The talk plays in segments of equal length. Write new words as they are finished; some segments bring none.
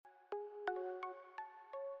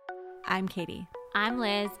I'm Katie. I'm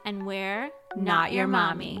Liz, and we're Not Your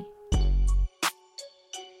Mommy.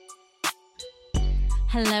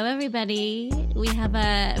 Hello, everybody. We have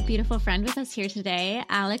a beautiful friend with us here today,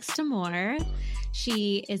 Alex Damore.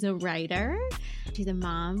 She is a writer. She's a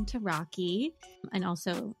mom to Rocky, and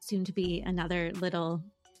also soon to be another little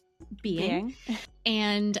being.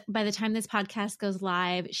 And by the time this podcast goes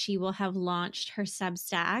live, she will have launched her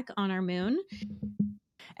Substack on our moon.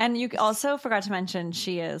 And you also forgot to mention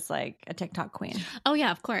she is like a TikTok queen. Oh,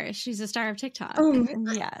 yeah, of course. She's a star of TikTok.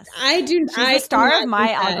 Yes. She's the star of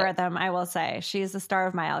my algorithm, I will say. She's the star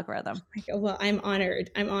of my algorithm. Well, I'm honored.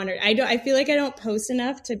 I feel like I don't post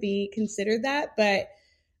enough to be considered that, but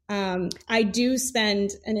I do spend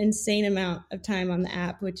an insane amount of time on the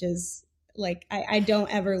app, which is like, I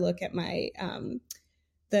don't ever look at my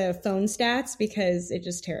the phone stats because it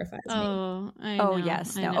just terrifies me. I know,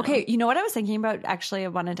 yes. I No. know. Okay. You know what I was thinking about? Actually, I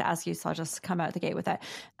wanted to ask you, so I'll just come out the gate with it.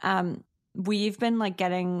 We've been like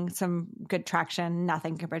getting some good traction,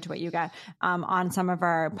 nothing compared to what you get, on some of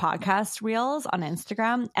our podcast reels on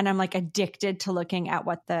Instagram. And I'm like addicted to looking at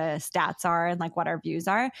what the stats are and like what our views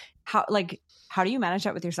are. How do you manage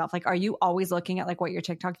that with yourself? Like, are you always looking at like what your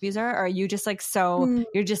TikTok views are? Or are you just like,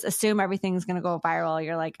 you just assume everything's going to go viral?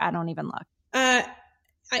 You're like, I don't even look.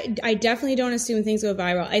 I definitely don't assume things go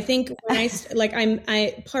viral. I think when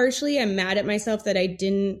I'm mad at myself that I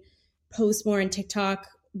didn't post more on TikTok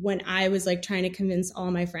when I was like trying to convince all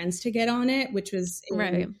my friends to get on it, which was in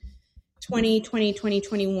 2020,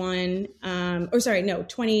 2021,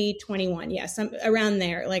 2021. Yes. Around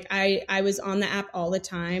there. Like I was on the app all the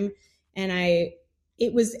time, and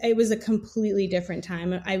it was a completely different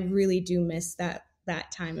time. I really do miss that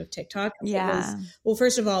time of TikTok. Yeah. Well,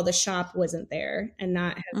 first of all, the shop wasn't there, and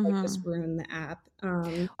that has like just ruined the app.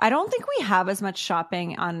 I don't think we have as much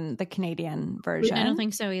shopping on the Canadian version. I don't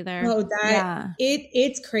think so either. Oh,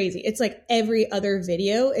 it's crazy. It's like every other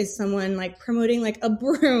video is someone like promoting like a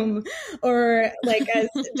broom or like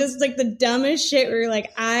just like the dumbest shit where you're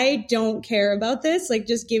like, I don't care about this. Like,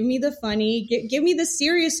 just give me the funny, give me the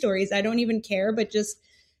serious stories. I don't even care, but just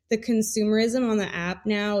the consumerism on the app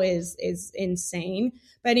now is insane.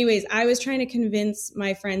 But anyways, I was trying to convince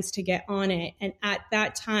my friends to get on it. And at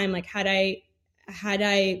that time, like had I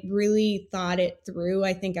really thought it through,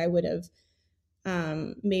 I think I would have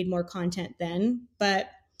made more content then. But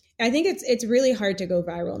I think it's really hard to go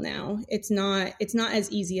viral now. It's not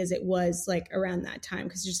as easy as it was like around that time,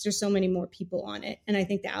 because there's so many more people on it. And I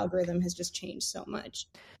think the algorithm has just changed so much.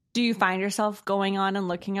 Do you find yourself going on and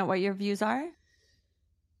looking at what your views are?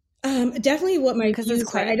 Definitely what my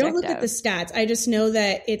views are. I don't look addictive. at the stats. I just know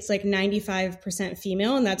that it's like 95%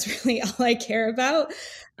 female, and that's really all I care about.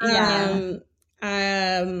 Yeah.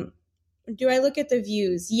 Do I look at the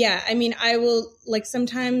views? Yeah. I mean, I will, like,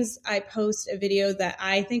 sometimes I post a video that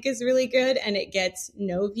I think is really good and it gets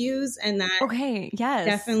no views, and that yes,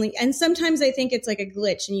 definitely. And sometimes I think it's like a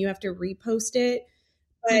glitch and you have to repost it.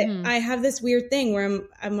 But I have this weird thing where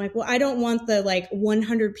I'm like, well, I don't want the like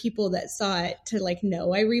 100 people that saw it to like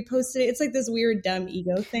know I reposted it. It's like this weird dumb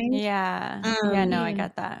ego thing. Yeah. No, I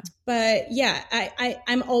get that. But yeah,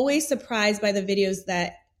 I'm always surprised by the videos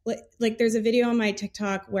that like there's a video on my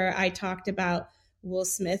TikTok where I talked about Will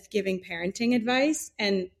Smith giving parenting advice,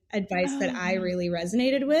 and advice that I really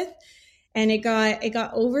resonated with. And it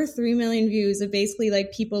got over 3 million views of basically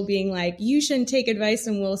like people being like, you shouldn't take advice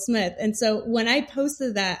from Will Smith. And so when I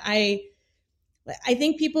posted that, I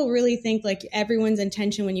think people really think like everyone's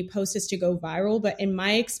intention when you post is to go viral. But in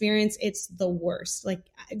my experience, it's the worst.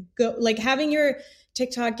 Like having your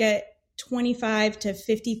TikTok get 25 to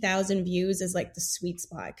 50,000 views is like the sweet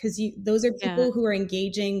spot, because those are people who are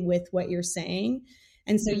engaging with what you're saying.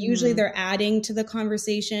 And so usually they're adding to the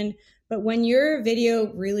conversation. But when your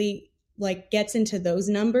video really like gets into those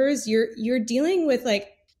numbers, you're dealing with like,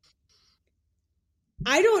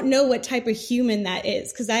 I don't know what type of human that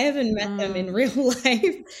is, because I haven't met them in real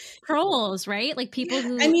life. Trolls, right? Like people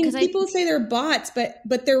who, I mean, people say they're bots,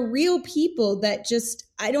 but they're real people that just,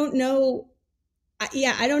 I don't know.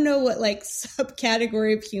 I don't know what like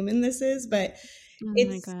subcategory of human this is, but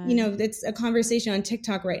it's, it's a conversation on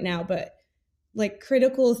TikTok right now, but like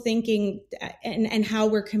critical thinking and how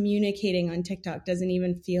we're communicating on TikTok doesn't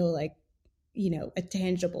even feel like, a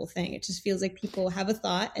tangible thing. It just feels like people have a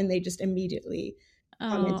thought and they just immediately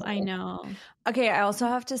Oh, I know. Okay, I also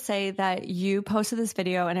have to say that you posted this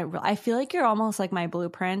video, and I feel like you're almost like my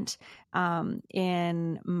blueprint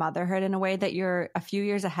in motherhood in a way that you're a few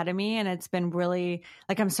years ahead of me, and it's been really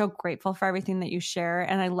like I'm so grateful for everything that you share,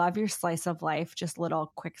 and I love your slice of life, just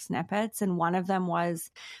little quick snippets. And one of them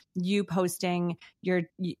was you posting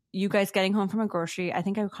you guys getting home from a grocery. I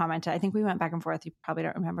think I commented. I think we went back and forth. You probably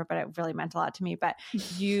don't remember, but it really meant a lot to me. But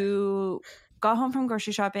you got home from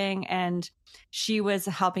grocery shopping and she was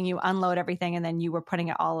helping you unload everything, and then you were putting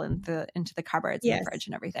it all into the cupboards and the fridge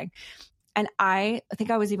and everything. And I think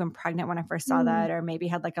I was even pregnant when I first saw that, or maybe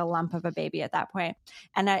had like a lump of a baby at that point.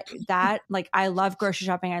 And I love grocery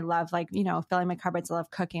shopping. I love like, filling my cupboards. I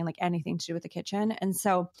love cooking, like anything to do with the kitchen. And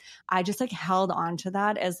so I just like held on to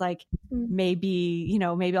that as like, maybe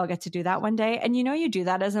I'll get to do that one day. And you do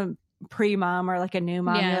that as a pre-mom or like a new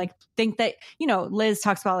mom. Yeah. You like think that, Liz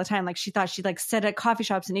talks about all the time, like she thought she'd like sit at coffee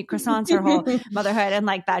shops and eat croissants her whole motherhood, and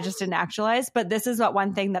like that just didn't actualize. But this is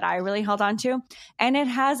one thing that I really held on to, and it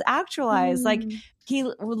has actualized. Like he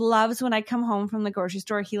loves when I come home from the grocery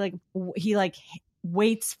store, he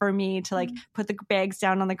waits for me to like put the bags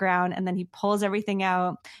down on the ground, and then he pulls everything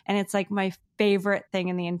out, and it's like my favorite thing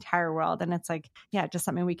in the entire world. And it's like, yeah, just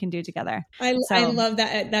something we can do together. I love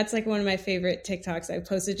that. That's like one of my favorite TikToks I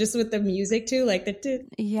posted, just with the music too, like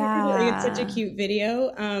it's such a cute video.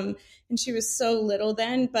 And she was so little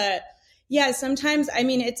then, but yeah, sometimes, I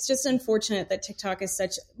mean, it's just unfortunate that TikTok is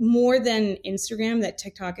such, more than Instagram, that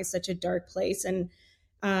TikTok is such a dark place. And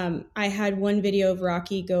I had one video of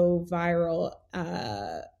Rocky go viral.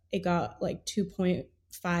 It got like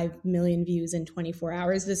 2.5 million views in 24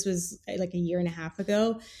 hours. This was like a year and a half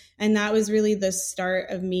ago. And that was really the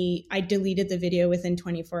start of me. I deleted the video within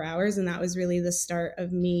 24 hours. And that was really the start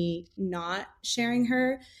of me not sharing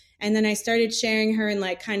her. And then I started sharing her in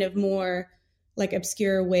like kind of more like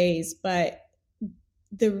obscure ways. But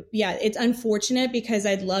it's unfortunate because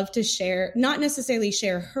I'd love to share, not necessarily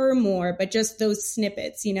share her more, but just those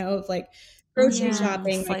snippets, of like grocery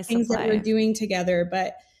shopping, like things that we're doing together.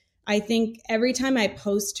 But I think every time I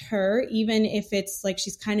post her, even if it's like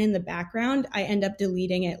she's kind of in the background, I end up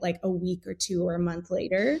deleting it like a week or two or a month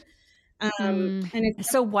later.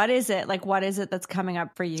 So what is it like? What is it that's coming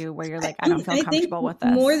up for you where you're like, I don't feel comfortable with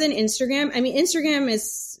this? More than Instagram. I mean, Instagram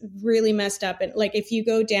is really messed up. And like, if you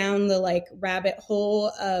go down the like rabbit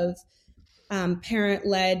hole of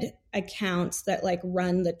parent-led accounts that like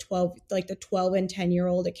run the 12 and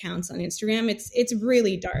 10-year-old accounts on Instagram, it's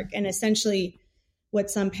really dark. And essentially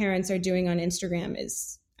what some parents are doing on Instagram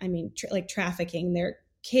is, I mean, like trafficking their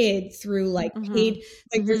kid through like paid,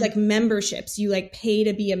 like there's like memberships, you like pay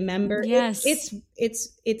to be a member. Yes.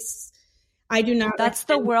 It's I do not, that's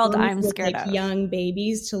the world I'm scared of, young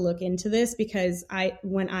babies to look into this, because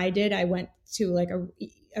when I went to like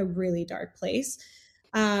a really dark place.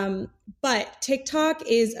 But TikTok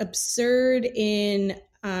is absurd in,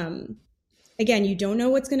 again, you don't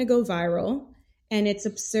know what's going to go viral. And it's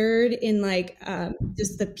absurd in like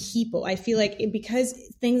just the people. I feel like because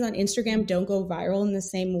things on Instagram don't go viral in the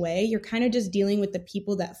same way, you're kind of just dealing with the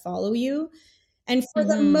people that follow you. And for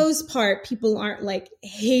the most part, people aren't like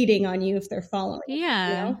hating on you if they're following.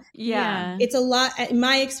 Yeah. Yeah. It's a lot. In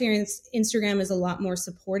my experience, Instagram is a lot more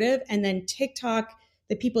supportive. And then TikTok,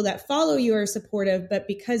 the people that follow you are supportive. But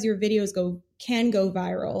because your videos can go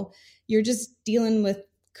viral, you're just dealing with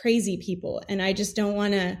crazy people. And I just don't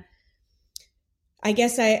want to. I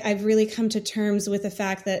guess I've really come to terms with the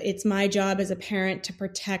fact that it's my job as a parent to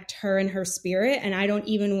protect her and her spirit. And I don't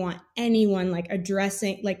even want anyone like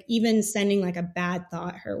addressing, like even sending like a bad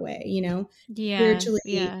thought her way,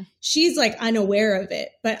 spiritually. She's like unaware of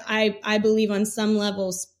it, but I believe on some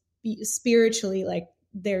levels spiritually, like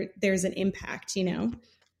there's an impact,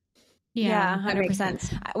 Yeah,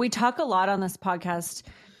 100%. We talk a lot on this podcast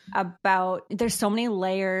about there's so many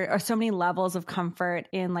layers or so many levels of comfort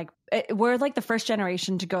in like, we're like the first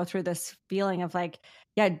generation to go through this feeling of like,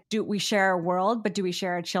 yeah, do we share our world, but do we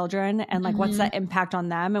share our children? And like, what's that impact on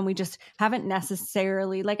them? And we just haven't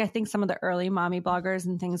necessarily, like, I think some of the early mommy bloggers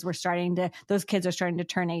and things those kids are starting to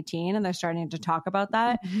turn 18 and they're starting to talk about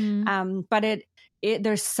that. But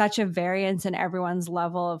there's such a variance in everyone's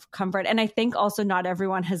level of comfort. And I think also not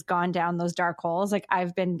everyone has gone down those dark holes. Like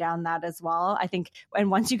I've been down that as well. I think, and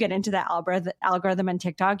once you get into that algorithm and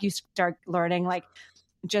TikTok, you start learning like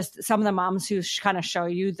just some of the moms who kind of show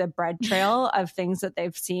you the bread trail of things that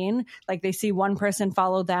they've seen. Like they see one person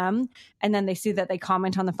follow them, and then they see that they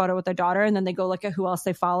comment on the photo with their daughter, and then they go look at who else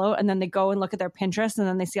they follow, and then they go and look at their Pinterest, and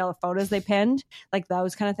then they see all the photos they pinned, like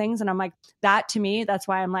those kind of things. And I'm like, that to me, that's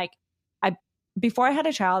why I'm like, before I had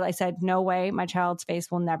a child, I said, no way, my child's face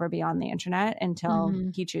will never be on the internet until Mm-hmm.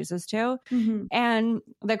 he chooses to. Mm-hmm. And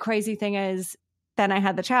the crazy thing is, then I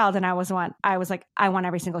had the child and I was like, I want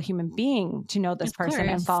every single human being to know this Of person and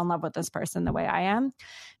course. fall in love with this person the way I am.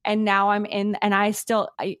 And now I'm in, and I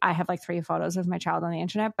have like 3 photos of my child on the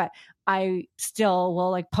internet, but I still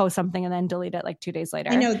will like post something and then delete it like 2 days later.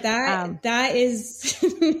 I know that is,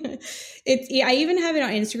 I even have it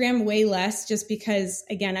on Instagram way less, just because,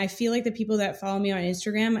 again, I feel like the people that follow me on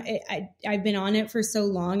Instagram, I've been on it for so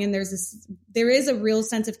long, and there is a real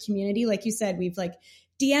sense of community. Like you said, we've like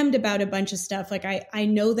DM'd about a bunch of stuff. Like I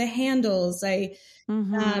know the handles.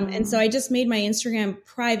 And so I just made my Instagram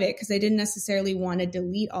private because I didn't necessarily want to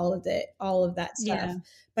delete all of that stuff. Yeah.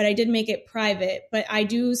 But I did make it private. But I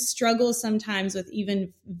do struggle sometimes with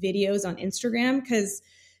even videos on Instagram, because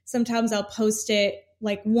sometimes I'll post it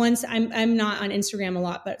like once. I'm not on Instagram a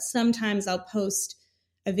lot, but sometimes I'll post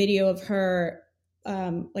a video of her,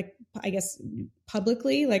 like, I guess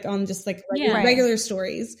publicly, like on just like regular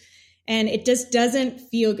stories. And it just doesn't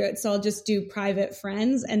feel good. So I'll just do private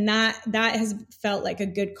friends. And that has felt like a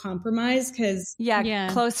good compromise, because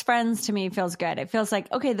close friends to me feels good. It feels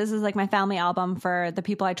like, okay, this is like my family album for the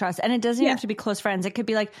people I trust. And it doesn't even have to be close friends. It could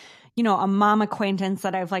be like, you know, a mom acquaintance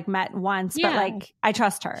that I've like met once, but like I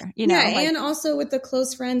trust her, you know? Like, and also with the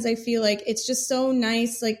close friends, I feel like it's just so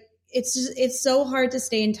nice. Like it's so hard to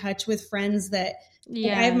stay in touch with friends that,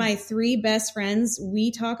 like, I have my 3 best friends.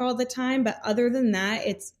 We talk all the time, but other than that,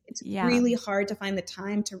 it's really hard to find the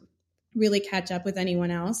time to really catch up with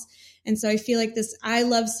anyone else. And so I feel like I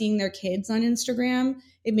love seeing their kids on Instagram.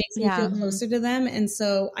 It makes me feel closer to them. And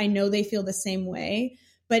so I know they feel the same way,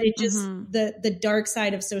 but it just, the dark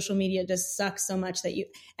side of social media just sucks so much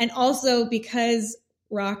and also because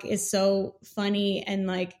Rock is so funny and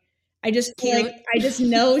like, I just feel like I just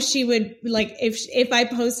know she would, like, if I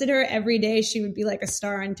posted her every day, she would be like a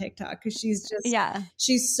star on TikTok, because she's just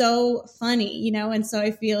she's so funny, you know. And so I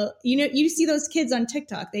feel, you know, you see those kids on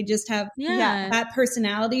TikTok, they just have that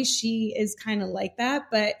personality. She is kind of like that,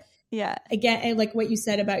 but again, like what you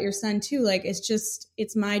said about your son too, like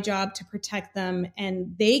it's my job to protect them,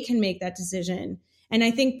 and they can make that decision. And I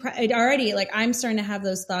think it already, like, I'm starting to have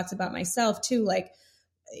those thoughts about myself too, like,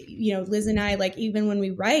 you know, Liz and I, like, even when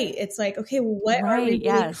we write, it's like, okay, well, what are we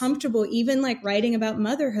really comfortable, even like writing about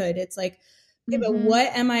motherhood? It's like, okay, but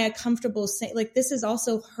what am I comfortable saying? Like, this is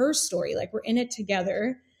also her story. Like, we're in it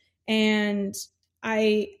together. And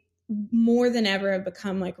I, more than ever, have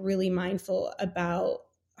become like really mindful about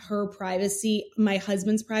her privacy, my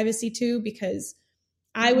husband's privacy too, because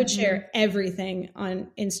I would share everything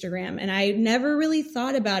on Instagram. And I never really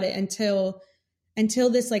thought about it until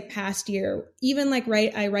this like past year. Even like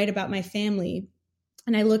I write about my family,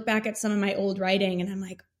 and I look back at some of my old writing and I'm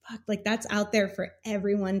like, fuck, like that's out there for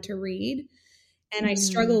everyone to read. And I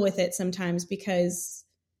struggle with it sometimes because,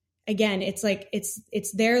 again, it's like,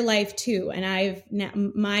 it's their life too. And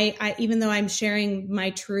even though I'm sharing my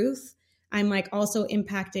truth, I'm like also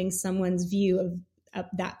impacting someone's view of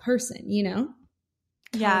that person, you know?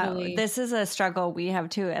 Totally. This is a struggle we have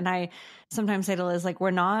too. And I sometimes say to Liz, like,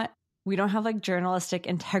 we don't have like journalistic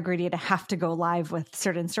integrity to have to go live with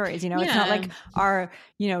certain stories. You know, it's not like our,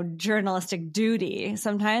 you know, journalistic duty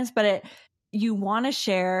sometimes, but you want to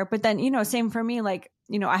share. But then, you know, same for me, like,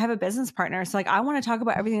 you know, I have a business partner. So like, I want to talk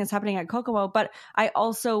about everything that's happening at Kokomo, but I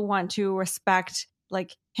also want to respect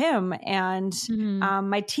like him and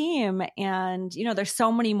my team. And, you know, there's so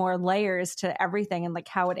many more layers to everything and like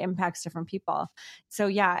how it impacts different people. So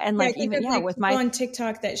and like even like with my on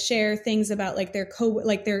TikTok that share things about like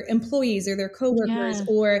their employees or their coworkers,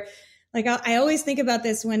 or like I always think about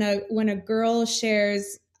this when a girl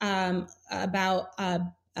shares about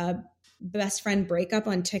a best friend breakup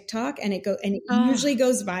on TikTok, and it usually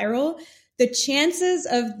goes viral. The chances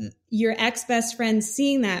of your ex-best friend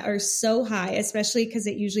seeing that are so high, especially because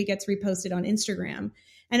it usually gets reposted on Instagram.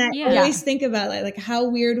 And I always think about like how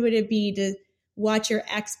weird would it be to watch your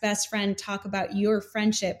ex-best friend talk about your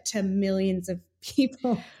friendship to millions of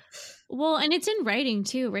people. Well, and it's in writing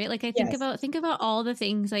too, right? Like I think about all the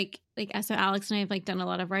things like so Alex and I have like done a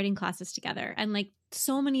lot of writing classes together, and like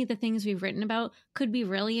so many of the things we've written about could be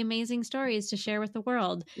really amazing stories to share with the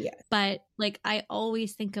world. Yes. But like I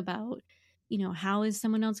always think about, you know, how is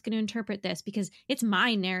someone else going to interpret this? Because it's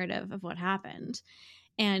my narrative of what happened.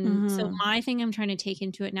 And so my thing I'm trying to take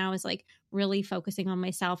into it now is like really focusing on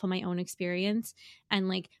myself, on my own experience, and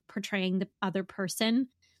like portraying the other person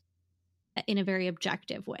in a very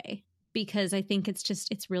objective way. Because I think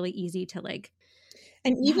it's really easy to like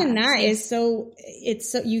And even that is so,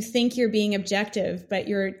 it's so, you think you're being objective, but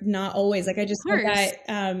you're not always. Like I just heard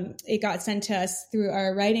that it got sent to us through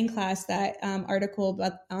our writing class, that article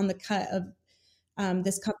about on the cut of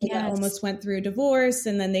this couple that almost went through a divorce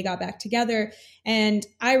and then they got back together. And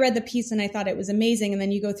I read the piece and I thought it was amazing. And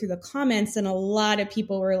then you go through the comments and a lot of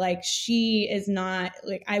people were like, she is not,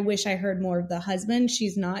 like, I wish I heard more of the husband.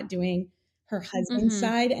 She's not doing her husband's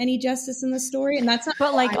side any justice in the story. And that's not,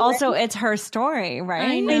 but like also it's her story,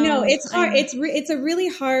 right? I know it's hard. It's a really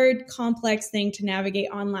hard, complex thing to navigate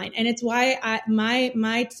online. And it's why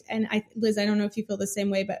Liz, I don't know if you feel the same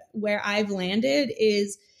way, but where I've landed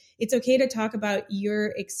is it's okay to talk about your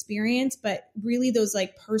experience, but really those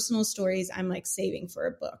like personal stories I'm like saving for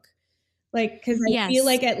a book. Like, cause I feel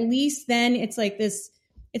like at least then it's like this,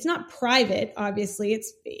 it's not private, obviously.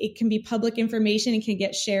 It can be public information, it can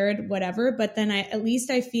get shared, whatever. But then at least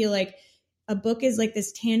I feel like a book is like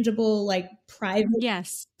this tangible, like private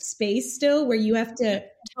space still where you have to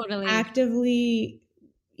actively,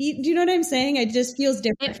 do you know what I'm saying? It just feels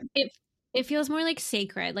different. It feels more like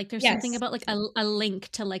sacred. Like there's something about like a link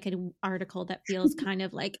to like an article that feels kind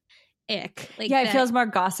of like ick. Like it feels more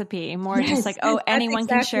gossipy, more just like, anyone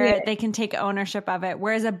can share it. They can take ownership of it.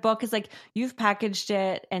 Whereas a book is like, you've packaged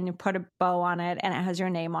it and you put a bow on it and it has your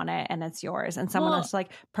name on it and it's yours. And someone else to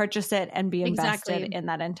like purchase it and be invested in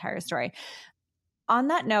that entire story. On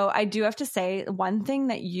that note, I do have to say one thing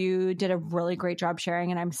that you did a really great job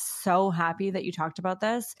sharing, and I'm so happy that you talked about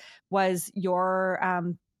this, was your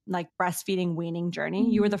like breastfeeding weaning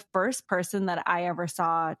journey. You were the first person that I ever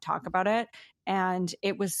saw talk about it. And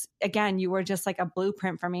it was, again, you were just like a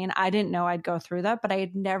blueprint for me. And I didn't know I'd go through that, but I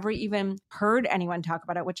had never even heard anyone talk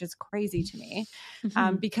about it, which is crazy to me.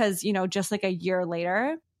 Because, you know, just like a year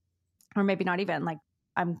later, or maybe not even, like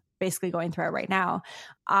I'm basically going through it right now.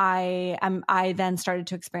 I then started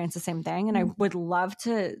to experience the same thing. And I would love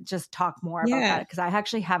to just talk more about that, because I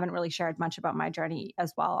actually haven't really shared much about my journey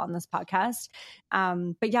as well on this podcast.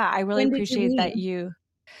 But yeah, I really appreciate that you.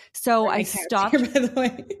 So I stopped. By the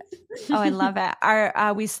way. Oh, I love it.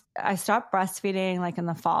 I stopped breastfeeding like in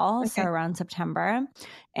the fall, so around September,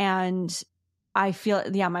 and I feel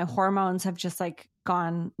my hormones have just like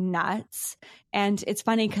gone nuts. And it's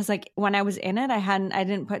funny because like when I was in it, I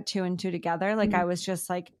didn't put two and two together. Like I was just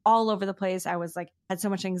like all over the place. I was like had so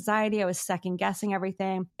much anxiety. I was second guessing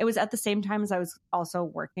everything. It was at the same time as I was also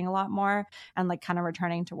working a lot more and like kind of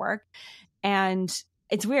returning to work. And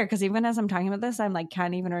it's weird because even as I'm talking about this, I'm like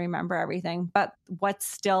can't even remember everything. But what's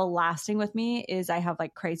still lasting with me is I have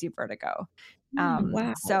like crazy vertigo.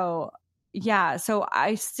 Wow. So yeah, so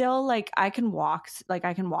I still like I can walk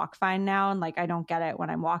fine now, and like I don't get it when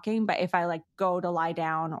I'm walking. But if I like go to lie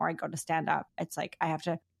down or I go to stand up, it's like I have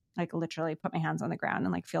to like literally put my hands on the ground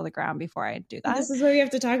and like feel the ground before I do that. This is where we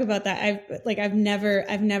have to talk about that. I've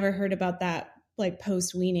never heard about that like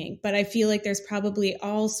post weaning, but I feel like there's probably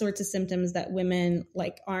all sorts of symptoms that women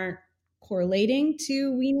like aren't correlating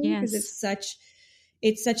to weaning because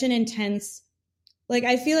it's such an intense, like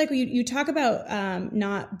I feel like you talk about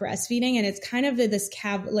not breastfeeding and it's kind of this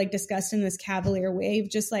like discussed in this cavalier way of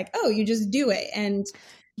just like, oh, you just do it. And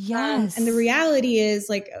and the reality is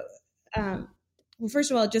like well, first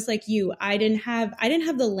of all, just like you, I didn't have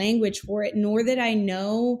the language for it, nor did I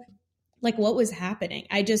know like what was happening.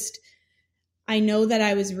 I know that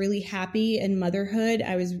I was really happy in motherhood.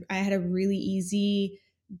 I had a really easy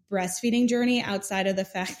breastfeeding journey outside of the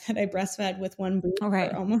fact that I breastfed with one boob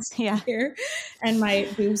for almost a year, and my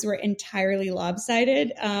boobs were entirely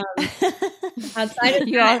lopsided. Outside of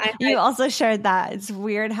you also shared that. It's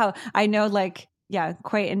weird how I know like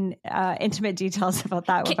quite intimate details about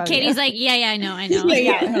that. Katie's like, I know.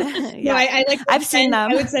 No, I've seen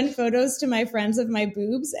them. I would send photos to my friends of my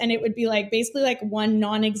boobs, and it would be like basically like one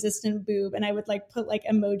non-existent boob, and I would like put like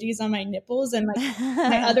emojis on my nipples, and like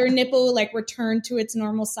my other nipple like returned to its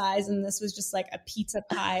normal size, and this was just like a pizza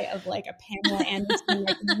pie of like a Pamela Anderson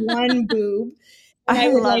like one boob. And I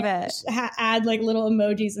would love it. Add like little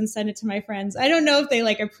emojis and send it to my friends. I don't know if they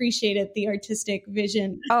like appreciated the artistic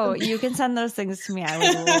vision. Oh, you can send those things to me. I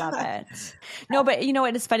would love it. No, but you know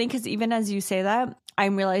what? It's funny because even as you say that,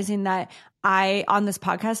 I'm realizing that on this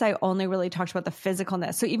podcast, I only really talked about the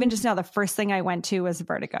physicalness. So even just now, the first thing I went to was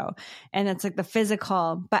vertigo, and it's like the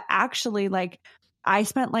physical, but actually like I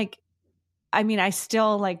spent like, I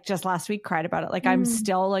still like just last week cried about it. Like I'm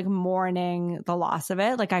still like mourning the loss of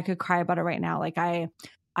it. Like I could cry about it right now. Like I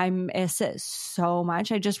miss it so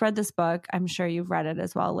much. I just read this book. I'm sure you've read it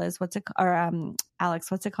as well, Liz.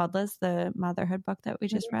 Alex, what's it called, Liz? The Motherhood book that we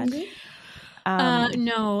just read?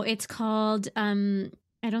 No, it's called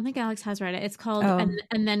I don't think Alex has read it. It's called Oh.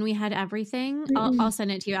 and Then We Had Everything. I'll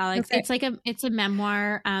send it to you, Alex. Okay. It's a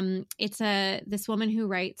memoir. It's this woman who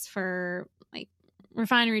writes for like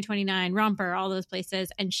Refinery 29, Romper, all those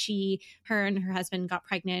places, and her and her husband got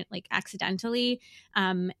pregnant like accidentally,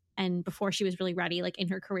 and before she was really ready, like in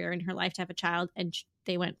her career, in her life, to have a child, and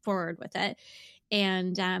they went forward with it.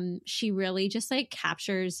 And she really just like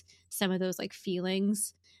captures some of those like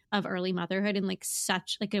feelings of early motherhood in like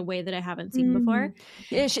such like a way that I haven't seen before.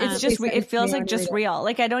 It's just, it feels like just real.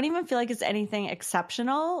 Like, I don't even feel like it's anything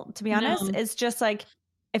exceptional, to be honest. No. It's just like,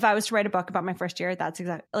 if I was to write a book about my first year, that's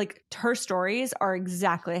exactly like her stories are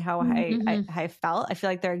exactly how I felt. I feel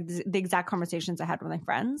like they're the exact conversations I had with my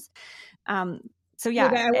friends. So yeah,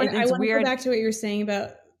 I want to weird. go back to what you're saying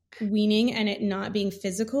about weaning and it not being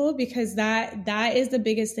physical, because that is the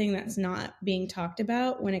biggest thing that's not being talked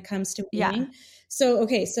about when it comes to weaning.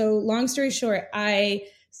 Yeah. So long story short, I'm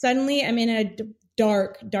in a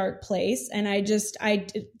dark place, and I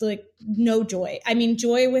like no joy. I mean,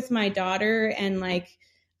 joy with my daughter, and like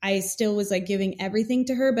I still was like giving everything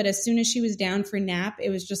to her, but as soon as she was down for nap, it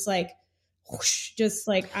was just like whoosh, just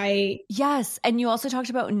like yes. And you also talked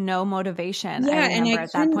about no motivation. Yeah, I remember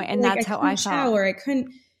at that point, and like, that's how I felt. I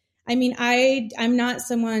couldn't. I mean, I'm not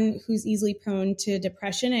someone who's easily prone to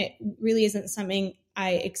depression. It really isn't something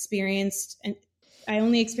I experienced, and I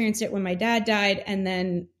only experienced it when my dad died, and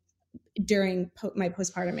then during my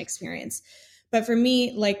postpartum experience. But for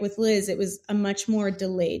me, like with Liz, it was a much more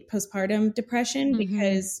delayed postpartum depression,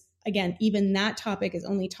 because again, even that topic is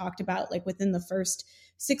only talked about like within the first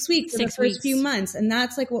 6 weeks, or the first few months. And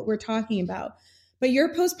that's like what we're talking about. But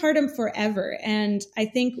you're postpartum forever. And I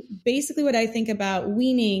think basically what I think about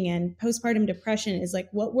weaning and postpartum depression is like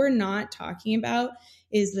what we're not talking about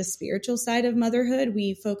is the spiritual side of motherhood.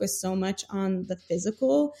 We focus so much on the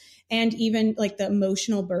physical and even like the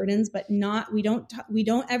emotional burdens, but we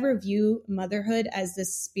don't ever view motherhood as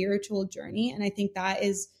this spiritual journey. And I think that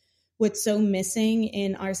is what's so missing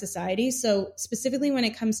in our society. So specifically when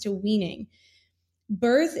it comes to weaning,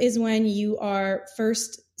 birth is when you are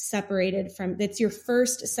first separated from, that's your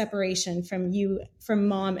first separation from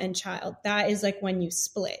mom and child. That is like when you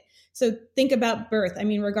split. So think about birth. I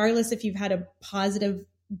mean, regardless if you've had a positive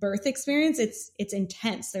birth experience, it's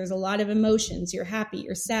intense. There's a lot of emotions. You're happy,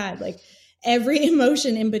 you're sad, like every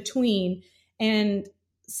emotion in between. And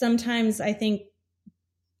sometimes I think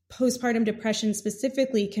postpartum depression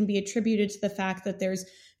specifically can be attributed to the fact that there's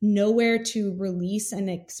nowhere to release and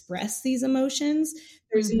express these emotions.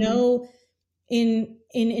 There's no, in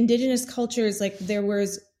indigenous cultures, like there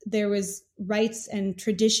was rites and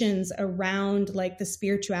traditions around like the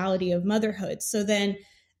spirituality of motherhood. So then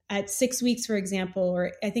at 6 weeks, for example,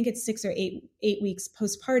 or I think it's 6 or 8 weeks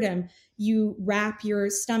postpartum, you wrap your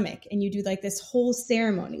stomach and you do like this whole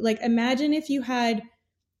ceremony. Like imagine if you had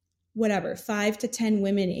whatever, 5 to 10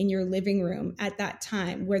 women in your living room at that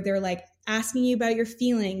time where they're like asking you about your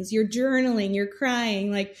feelings, you're journaling, you're crying,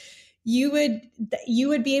 like you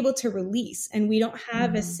would be able to release. And we don't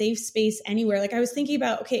have a safe space anywhere. Like I was thinking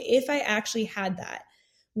about, okay, if I actually had that,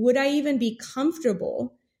 would I even be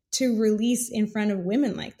comfortable to release in front of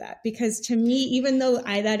women like that? Because to me, even though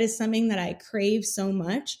that is something that I crave so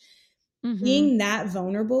much, being that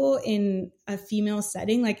vulnerable in a female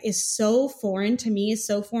setting, like is so foreign to me, is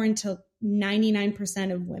so foreign to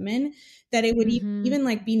 99% of women that it would even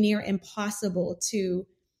like be near impossible to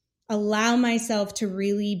allow myself to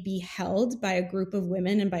really be held by a group of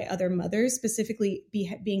women and by other mothers, specifically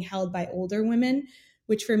being held by older women,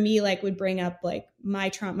 which for me like would bring up like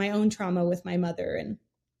my own trauma with my mother. And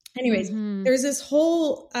anyways, there's this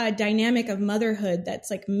whole dynamic of motherhood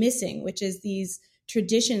that's like missing, which is these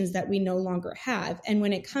traditions that we no longer have. And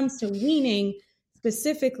when it comes to weaning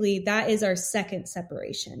specifically, that is our second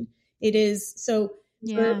separation. It is so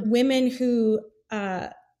for women who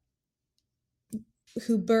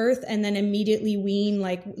birth and then immediately wean,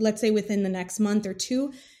 like let's say within the next month or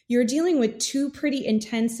two, you're dealing with two pretty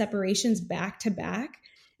intense separations back to back.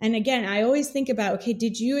 And again, I always think about, okay,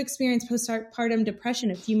 did you experience postpartum depression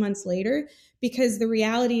a few months later? Because the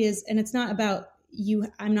reality is, and it's not about you,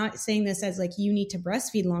 I'm not saying this as like you need to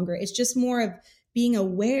breastfeed longer. It's just more of being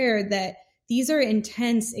aware that these are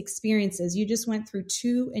intense experiences. You just went through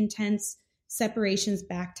two intense separations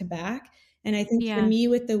back to back. And I think for me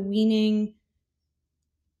with the weaning,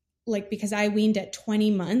 like because I weaned at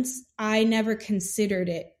 20 months, I never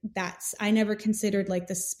considered I never considered like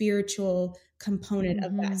the spiritual component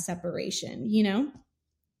of that separation, you know?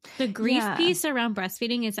 The grief piece around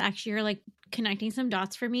breastfeeding is actually, you're like connecting some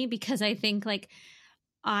dots for me, because I think like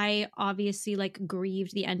I obviously like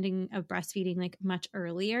grieved the ending of breastfeeding like much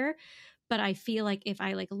earlier, but I feel like if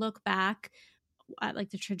I like look back, at like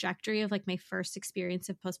the trajectory of like my first experience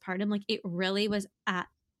of postpartum, like it really was at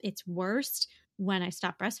its worst when I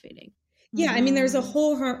stopped breastfeeding. Yeah, I mean, there's a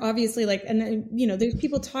whole obviously like, and then, you know, there's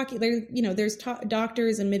people talking there, you know, there's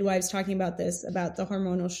doctors and midwives talking about this, about the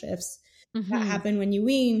hormonal shifts that happen when you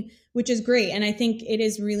wean, which is great. And I think it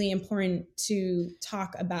is really important to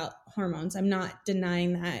talk about hormones. I'm not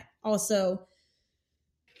denying that. Also,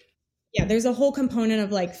 yeah, there's a whole component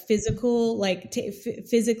of like physical, like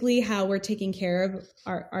physically how we're taking care of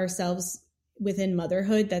ourselves within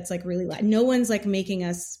motherhood. That's like really no one's like making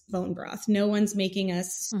us bone broth. No one's making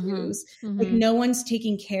us stews. Like no one's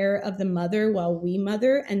taking care of the mother while we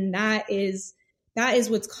mother. And that is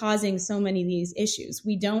what's causing so many of these issues.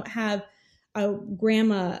 We don't have a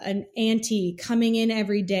grandma, an auntie coming in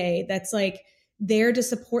every day that's like there to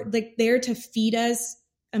support, like there to feed us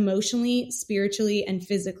emotionally, spiritually, and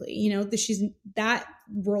physically. You know, that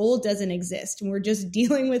role doesn't exist. And we're just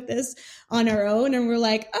dealing with this on our own. And we're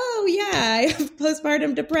like, oh yeah, I have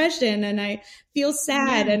postpartum depression and I feel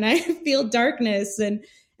sad and I feel darkness. And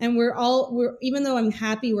we're, even though I'm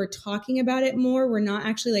happy we're talking about it more, we're not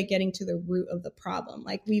actually like getting to the root of the problem.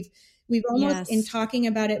 Like we've almost in talking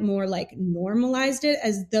about it more like normalized it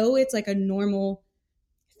as though it's like a normal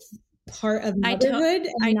part of motherhood.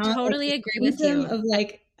 I totally like agree with you. Of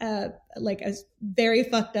like a very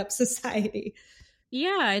fucked up society.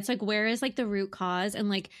 Yeah, it's like, where is like the root cause? And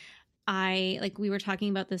like we were talking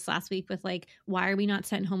about this last week with like, why are we not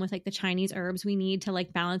sent home with like the Chinese herbs we need to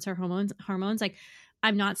like balance our hormones? Like,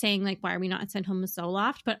 I'm not saying like, why are we not sent home with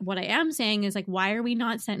Zoloft? But what I am saying is like, why are we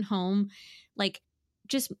not sent home like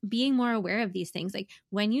just being more aware of these things? Like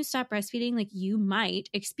when you stop breastfeeding, like you might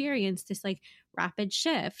experience this like rapid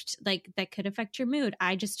shift, like that could affect your mood.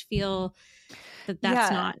 I just feel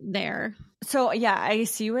that's not there. So yeah, I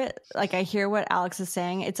see what, like I hear what Alex is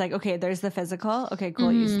saying. It's like, okay, there's the physical. Okay,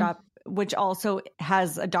 cool. You stop, which also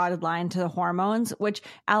has a dotted line to the hormones, which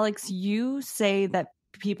Alex, you say that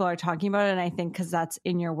people are talking about it. And I think because that's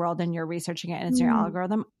in your world and you're researching it and it's your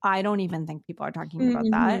algorithm, I don't even think people are talking about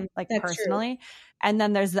that, like that's personally. True. And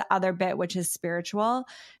then there's the other bit, which is spiritual.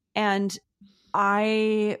 And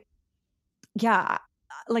I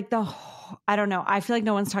don't know. I feel like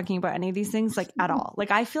no one's talking about any of these things like at all.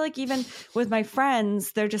 Like I feel like even with my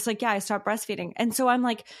friends, they're just like, yeah, I stopped breastfeeding. And so I'm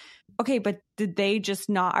like, okay, but did they just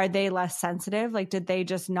not, are they less sensitive? Like, did they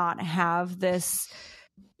just not have this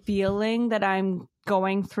feeling that I'm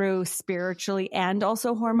going through spiritually and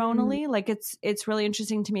also hormonally? Like it's really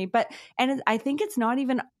interesting to me. But, and I think it's not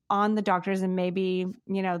even on the doctors, and maybe,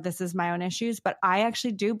 you know, this is my own issues, but I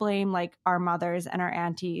actually do blame like our mothers and our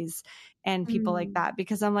aunties and people like that,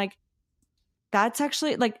 because I'm like, that's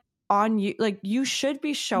actually like on you. Like you should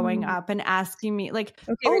be showing up and asking me like,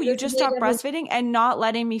 okay, oh, you just stopped breastfeeding, and not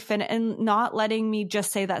letting me finish and not letting me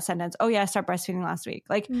just say that sentence. Oh yeah, I stopped breastfeeding last week.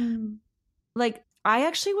 Like I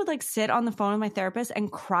actually would like sit on the phone with my therapist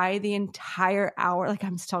and cry the entire hour. Like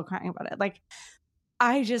I'm still crying about it. Like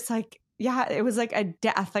I just like, yeah, it was like a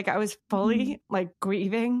death. Like I was fully like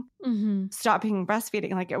grieving, stopping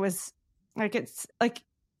breastfeeding. Like it was like,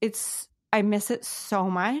 I miss it so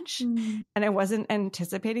much, and I wasn't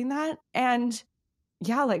anticipating that. And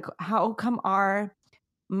yeah, like how come our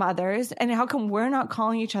mothers, and how come we're not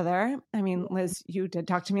calling each other? I mean, Liz, you did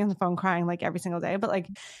talk to me on the phone crying like every single day, but like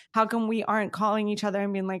how come we aren't calling each other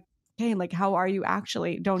and being like, hey, like how are you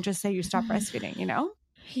actually? Don't just say you stopped breastfeeding, you know?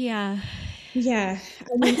 Yeah. Yeah.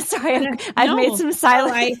 I mean, sorry, I've made some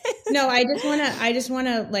silence. I just want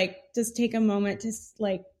to like just take a moment to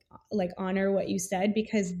like honor what you said,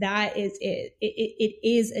 because that is it. It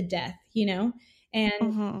is a death, you know,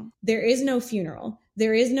 and there is no funeral.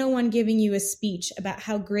 There is no one giving you a speech about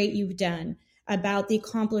how great you've done, about the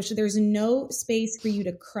accomplished. There's no space for you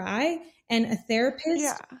to cry. And a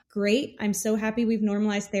therapist, great. I'm so happy we've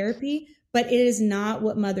normalized therapy, but it is not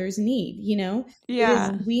what mothers need, you know?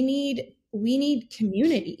 Yeah. We need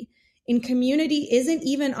community. And community isn't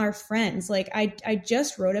even our friends. Like I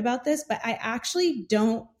just wrote about this, but I actually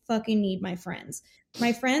don't fucking need my friends.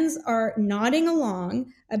 My friends are nodding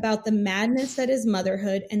along about the madness that is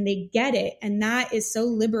motherhood, and they get it. And that is so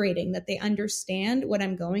liberating that they understand what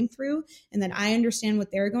I'm going through and that I understand what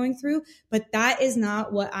they're going through. But that is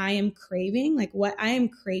not what I am craving. Like what I am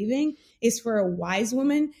craving is for a wise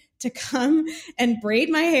woman to come and braid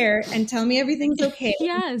my hair and tell me everything's okay.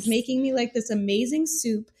 Yes. Making me like this amazing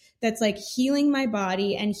soup that's like healing my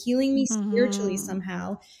body and healing me spiritually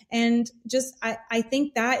somehow. And just, I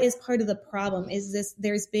think that is part of the problem is this,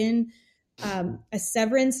 there's been a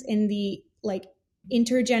severance in the like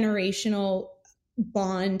intergenerational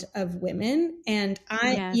bond of women. And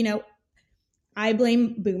you know, I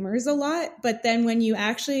blame boomers a lot, but then when you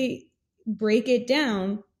actually break it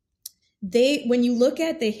down, when you look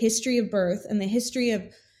at the history of birth and the history of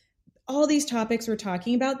all these topics we're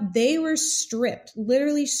talking about, they were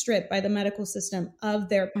literally stripped by the medical system of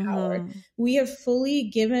their power. Mm-hmm. We have fully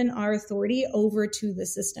given our authority over to the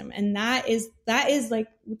system. And that is like,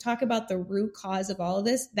 we talk about the root cause of all of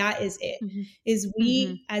this. That is it, is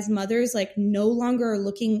we as mothers, like, no longer are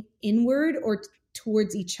looking inward or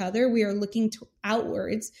towards each other. We are looking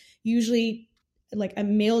outwards, usually like a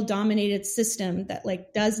male dominated system that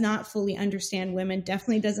like does not fully understand women,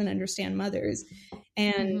 definitely doesn't understand mothers.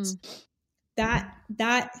 And that,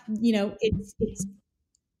 it's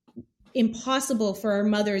impossible for our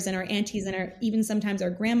mothers and our aunties and even sometimes our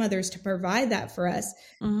grandmothers to provide that for us,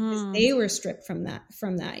 because they were stripped from that,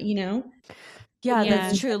 Yeah,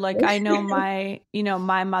 that's true. Like, I know my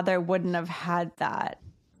mother wouldn't have had that.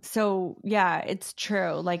 So yeah, it's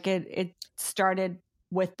true. Like it started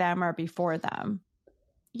with them or before them.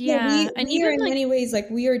 Yeah. And we are in many ways, like,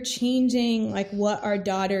 we are changing like what our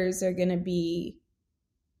daughters are going to be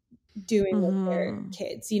doing with their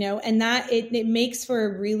kids, and that it makes for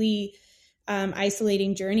a really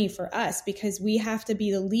isolating journey for us, because we have to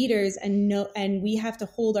be the leaders and we have to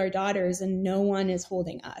hold our daughters and no one is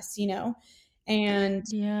holding us, and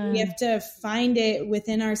we have to find it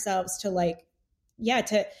within ourselves to like,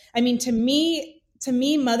 to me,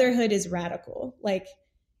 motherhood is radical. Like,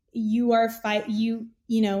 you are you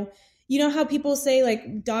know how people say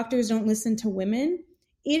like doctors don't listen to women?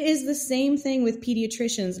 It is the same thing with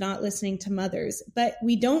pediatricians not listening to mothers, but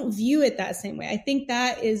we don't view it that same way. I think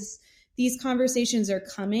these conversations are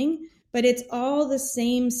coming, but it's all the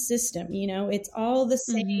same system, it's all the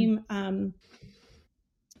same, I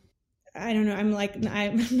don't know. I'm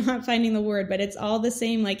not finding the word, but it's all the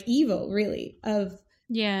same, like, evil really and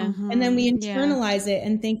then we internalize it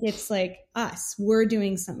and think it's like we're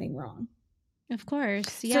doing something wrong. Of course.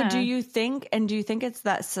 So Yeah. do you think it's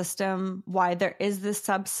that system why there is this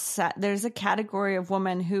subset? There's a category of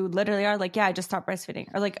women who literally are like, yeah, I just stopped breastfeeding,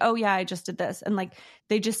 or like, oh yeah, I just did this. And like,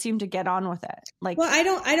 they just seem to get on with it. Like, well, I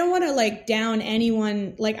don't want to like down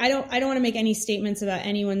anyone. Like, I don't want to make any statements about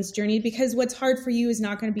anyone's journey, because what's hard for you is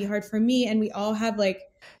not going to be hard for me. And we all have like,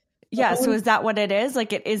 yeah. So is that what it is?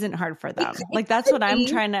 Like, it isn't hard for them. Like, that's what I'm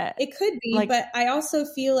trying to. It could be, like, but I also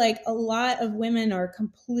feel like a lot of women are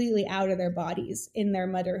completely out of their bodies in their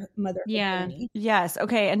motherhood journey. Yes.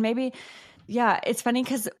 Okay. And maybe, yeah, it's funny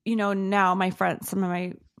because, now some of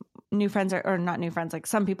my new friends or not new friends, like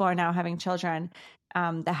some people are now having children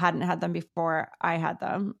that hadn't had them before I had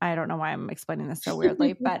them. I don't know why I'm explaining this so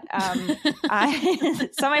weirdly, but some of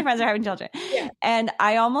my friends are having children. Yeah. And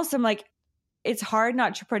I almost am like, it's hard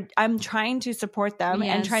not to, I'm trying to support them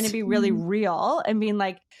and trying to be really real and being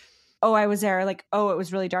like, oh, I was there. Like, oh, it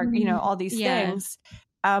was really dark, all these things,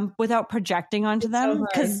 without projecting onto them.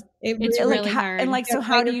 Cause it's really hard. And like, so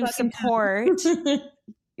how do you support?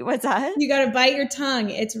 What's that? You got to bite your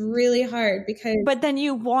tongue. It's really hard but then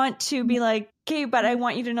you want to be like, okay, but I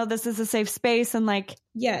want you to know this is a safe space, and like,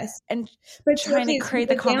 yes, and trying to create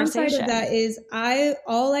the conversation. Downside of that is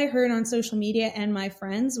all I heard on social media and my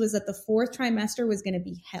friends was that the 4th trimester was going to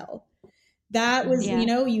be hell. That was,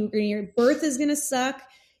 your birth is going to suck.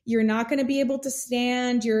 You're not going to be able to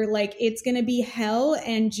stand. You're like, it's going to be hell.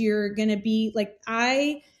 And you're going to be like,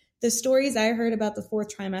 the stories I heard about the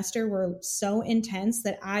 4th trimester were so intense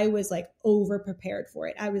that I was like over prepared for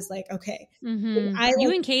it. I was like, okay.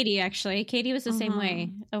 You and Katie, actually. Katie was the same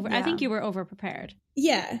way. I think you were over prepared.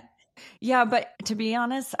 Yeah. Yeah. But to be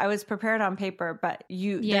honest, I was prepared on paper, but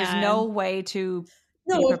there's no way to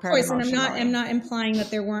be prepared. Of course. And I'm not implying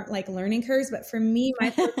that there weren't like learning curves, but for me,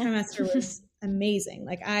 my 4th trimester was amazing.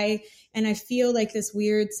 Like I feel like this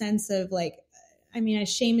weird sense of like,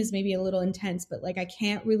 shame is maybe a little intense, but like I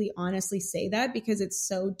can't really honestly say that because it's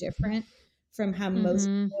so different from how most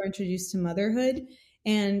people are introduced to motherhood.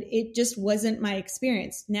 And it just wasn't my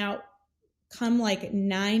experience. Now, come like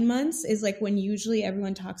 9 months is like when usually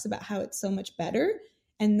everyone talks about how it's so much better.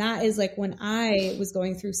 And that is like when I was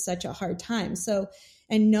going through such a hard time. So,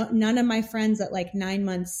 and none of my friends at like 9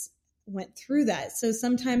 months went through that. So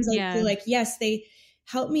sometimes I feel like, yes, they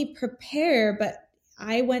helped me prepare, but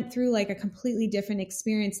I went through like a completely different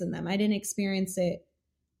experience than them. I didn't experience it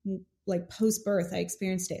like post-birth. I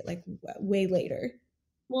experienced it like way later.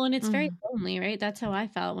 Well, and it's very lonely, right? That's how I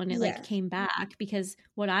felt when it like came back, because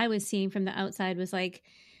what I was seeing from the outside was like,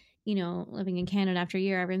 living in Canada after a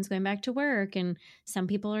year, everyone's going back to work. And some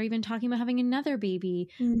people are even talking about having another baby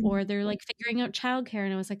or they're like figuring out childcare.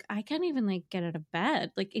 And I was like, I can't even like get out of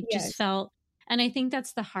bed. Like it just felt, and I think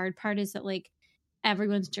that's the hard part is that like,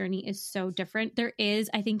 everyone's journey is so different.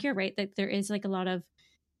 I think you're right that there is like a lot of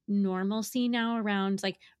normalcy now around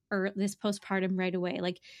like this postpartum right away.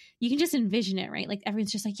 Like you can just envision it, right? Like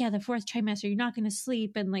everyone's just like, yeah, the 4th trimester, you're not going to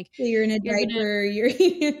sleep. And like, You're in a you're gonna, diaper.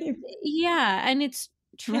 yeah. And it's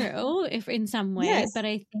true if in some way, Yes. but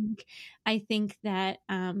I think that,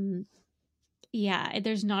 yeah,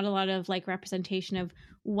 there's not a lot of like representation of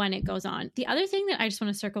when it goes on. The other thing that I just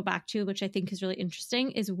want to circle back to, which I think is really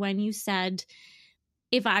interesting, is when you said,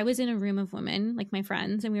 if I was in a room of women, like my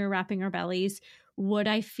friends, and we were wrapping our bellies, would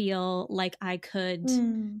I feel like I could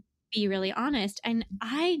be really honest? And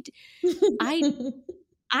I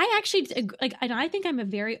actually like, and I think I'm a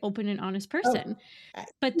very open and honest person,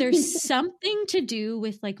 but there's something to do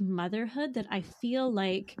with like motherhood that I feel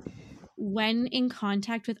like when in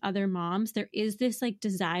contact with other moms, there is this like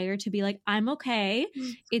desire to be like, I'm okay.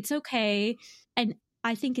 It's okay. And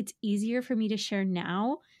I think it's easier for me to share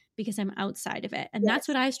now because I'm outside of it. And that's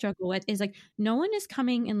what I struggle with, is like, no one is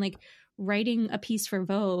coming and like writing a piece for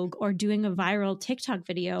Vogue or doing a viral TikTok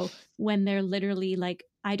video when they're literally like,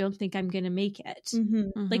 I don't think I'm going to make it.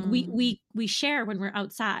 Like we share when we're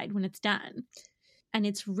outside, when it's done. And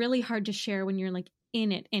it's really hard to share when you're like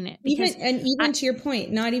in it. Because even to your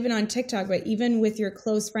point, not even on TikTok, but even with your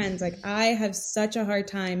close friends, like I have such a hard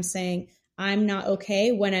time saying I'm not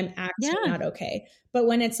okay when I'm actually not okay. But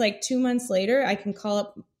when it's like 2 months later, I can call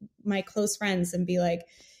up my close friends and be like,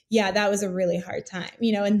 yeah, that was a really hard time,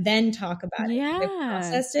 and then talk about it. I've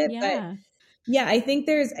processed it. But yeah, I think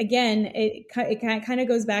there's, again, it kind of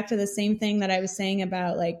goes back to the same thing that I was saying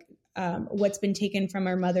about like what's been taken from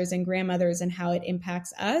our mothers and grandmothers and how it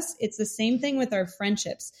impacts us. It's the same thing with our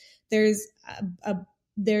friendships. There's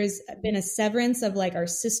been a severance of like our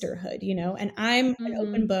sisterhood, and I'm an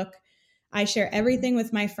open book. I share everything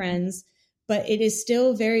with my friends, but it is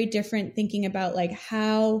still very different thinking about like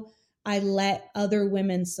how I let other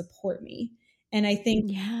women support me. And I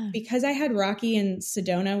think because I had Rocky in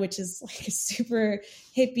Sedona, which is like a super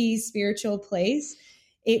hippie spiritual place,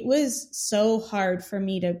 it was so hard for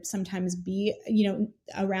me to sometimes be,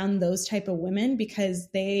 around those type of women, because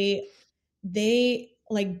they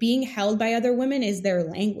like being held by other women is their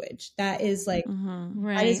language. That is like,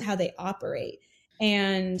 that is how they operate.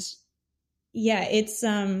 And yeah, it's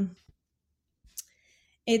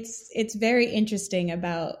very interesting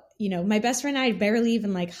about, my best friend and I barely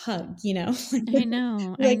even like hug, I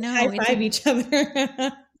know. High five each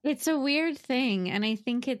other. It's a weird thing. And I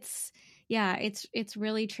think it's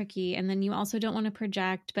really tricky. And then you also don't want to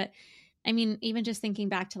project, but I mean, even just thinking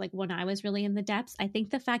back to like when I was really in the depths, I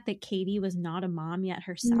think the fact that Katie was not a mom yet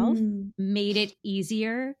herself made it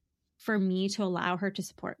easier for me to allow her to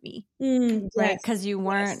support me. Right. Because you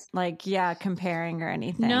weren't like, comparing or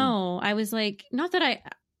anything. No, I was like, not that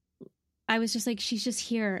I was just like, she's just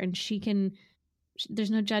here and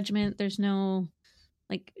there's no judgment. There's no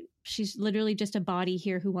like, she's literally just a body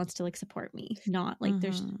here who wants to like support me. Not like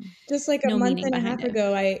there's just like a month and a half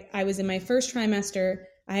ago, I was in my first trimester.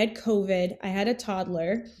 I had COVID. I had a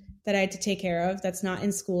toddler that I had to take care of. That's not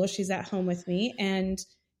in school. She's at home with me. And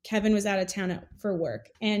Kevin was out of town for work.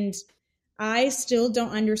 And I still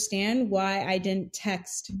don't understand why I didn't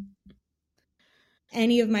text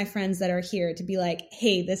any of my friends that are here to be like,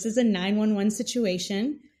 hey, this is a 911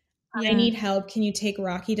 situation. I need help. Can you take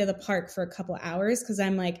Rocky to the park for a couple hours? Because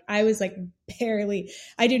I was like barely,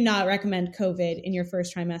 I do not recommend COVID in your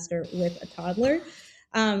first trimester with a toddler.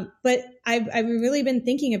 But I've really been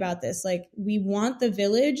thinking about this. Like, we want the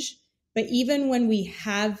village, but even when we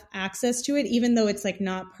have access to it, even though it's like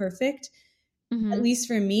not perfect, at least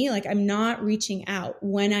for me, like I'm not reaching out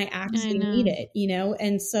when I actually need it,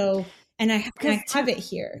 And so, and I have it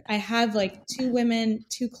here. I have like 2 women,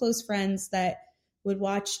 2 close friends that would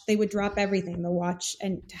watch, they would drop everything to watch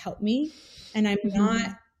and to help me. And I'm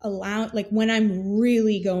not allowed, like when I'm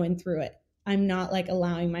really going through it, I'm not like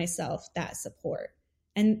allowing myself that support.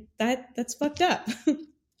 And that's fucked up.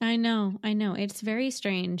 I know. It's very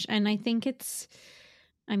strange. And I think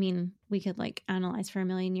we could like analyze for a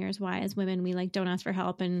million years why as women, we like don't ask for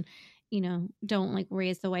help and, don't like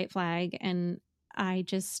raise the white flag. And I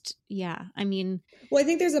just, well, I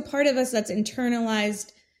think there's a part of us that's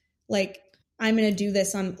internalized, like, I'm going to do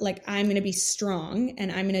this. I'm going to be strong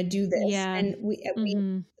and I'm going to do this. Yeah. And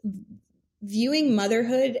we viewing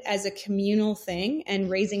motherhood as a communal thing and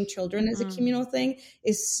raising children as a communal thing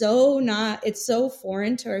is it's so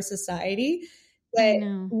foreign to our society. But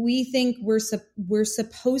we think we're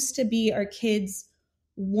supposed to be our kids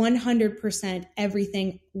 100%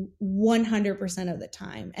 everything 100% of the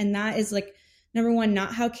time. And that is like, number one,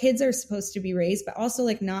 not how kids are supposed to be raised, but also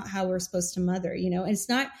like not how we're supposed to mother,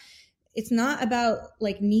 and it's not about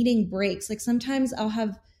like needing breaks. Like sometimes I'll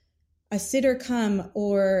have a sitter come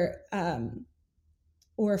or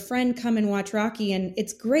or a friend come and watch Rocky, and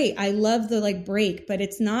it's great. I love the like break, but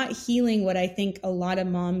it's not healing what I think a lot of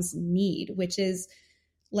moms need, which is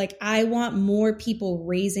like, I want more people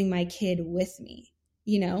raising my kid with me,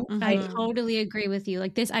 you know? I totally agree with you.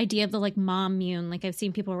 Like this idea of the like mom mune, like I've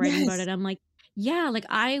seen people writing about it. I'm like, yeah, like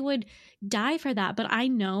I would die for that. But I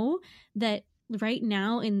know that right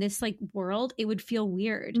now in this like world, it would feel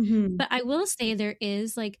weird. But I will say there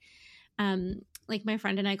is like my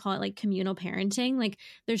friend and I call it like communal parenting. Like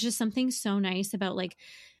there's just something so nice about like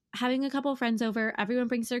having a couple friends over, everyone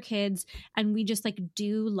brings their kids, and we just like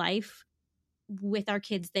do life with our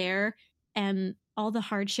kids there, and all the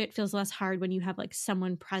hard shit feels less hard when you have like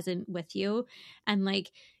someone present with you, and like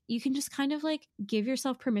you can just kind of like give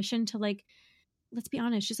yourself permission to like, let's be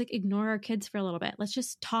honest, just like ignore our kids for a little bit. Let's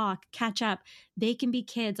just talk, catch up. They can be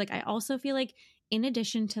kids. Like I also feel like in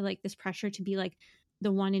addition to like this pressure to be like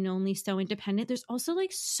the one and only, so independent, there's also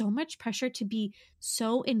like so much pressure to be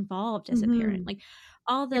so involved as a parent. Like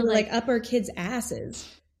all the like up our kids' asses.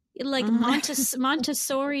 Like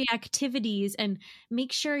Montessori activities, and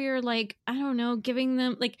make sure you're like, I don't know, giving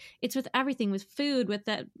them like, it's with everything, with food, with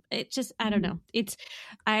that. It just, I don't know. It's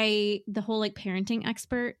the whole like parenting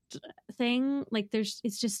expert thing, like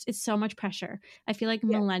it's so much pressure. I feel like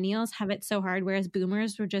millennials have it so hard, whereas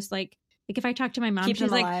boomers were just like if I talk to my mom, keep she's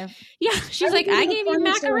like, alive. Yeah, she's like, I gave you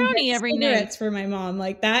macaroni every night for my mom,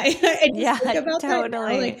 like that. I think about totally. That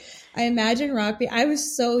now. Like I imagine Rocky. I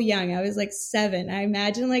was so young. I was like 7. I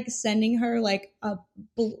imagine like sending her like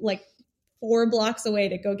 4 blocks away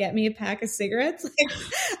to go get me a pack of cigarettes.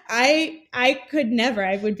 Like I could never.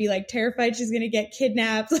 I would be like terrified she's going to get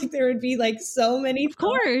kidnapped. Like there would be like so many. Of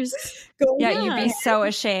course. You'd be so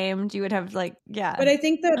ashamed. You would have like, But I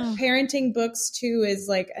think the parenting books too is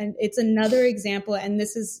like, and it's another example. And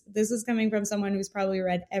this is coming from someone who's probably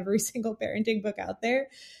read every single parenting book out there.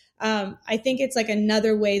 I think it's like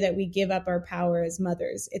another way that we give up our power as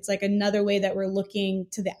mothers. It's like another way that we're looking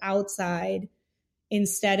to the outside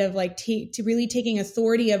instead of like to really taking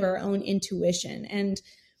authority of our own intuition. And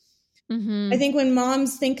I think when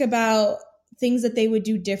moms think about things that they would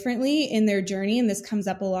do differently in their journey, and this comes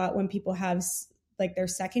up a lot when people have like their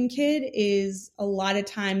second kid, is a lot of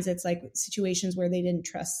times it's like situations where they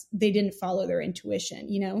didn't follow their intuition,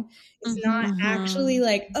 you know? It's not actually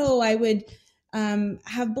like, oh, I would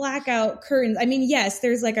have blackout curtains. I mean, yes,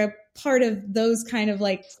 there's like a part of those kind of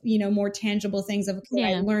like, you know, more tangible things of,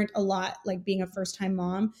 I learned a lot like being a first-time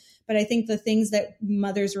mom. But I think the things that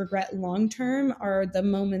mothers regret long-term are the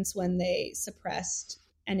moments when they suppressed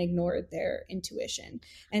and ignored their intuition.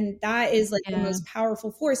 And that is like the most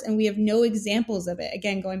powerful force. And we have no examples of it.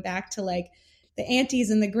 Again, going back to like the aunties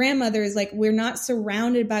and the grandmothers, like we're not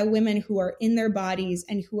surrounded by women who are in their bodies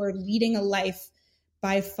and who are leading a life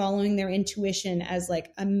by following their intuition as like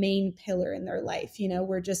a main pillar in their life. You know,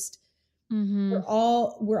 we're just, we're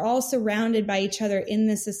all surrounded by each other in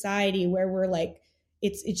this society where we're like,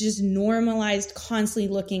 it's just normalized, constantly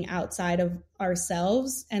looking outside of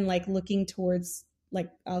ourselves and like looking towards, like,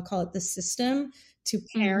 I'll call it the system, to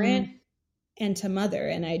parent and to mother.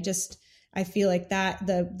 And I feel like that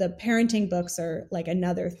the parenting books are like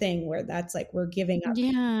another thing where that's like, we're giving up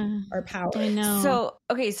our power. I know. So,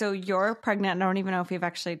 okay. So you're pregnant. I don't even know if you've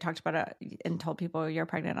actually talked about it and told people you're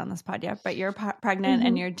pregnant on this pod yet, but you're pregnant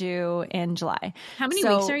and you're due in July. How many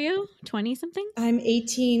weeks are you? 20 something? I'm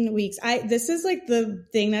 18 weeks. This is like the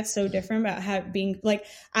thing that's so different about being like,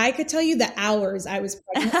 I could tell you the hours I was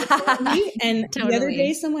pregnant and the other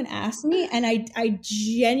day someone asked me and I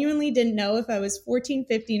genuinely didn't know if I was 14,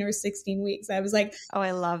 15 or 16 weeks. I was like, oh,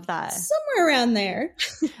 I love that. Somewhere around there.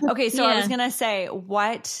 Okay. So I was going to say,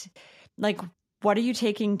 what are you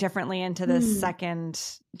taking differently into this second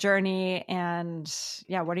journey? And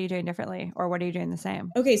what are you doing differently, or what are you doing the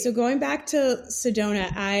same? Okay. So going back to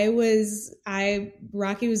Sedona,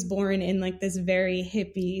 Rocky was born in like this very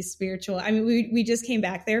hippie spiritual. I mean, we just came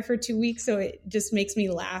back there for 2 weeks. So it just makes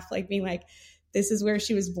me laugh, like being like, this is where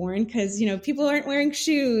she was born. 'Cause you know, people aren't wearing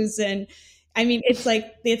shoes. And I mean, it's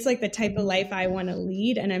like the type of life I want to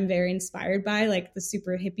lead. And I'm very inspired by like the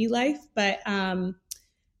super hippie life, but,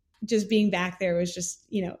 just being back there was just,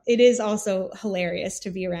 you know, it is also hilarious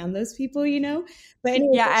to be around those people, you know, but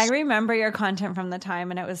anyway, I remember your content from the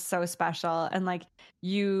time and it was so special. And like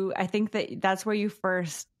I think that's where you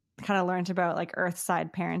first kind of learned about like earth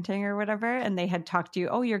side parenting or whatever. And they had talked to you,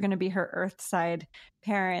 oh, you're going to be her earth side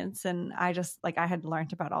parents. And I just like, I had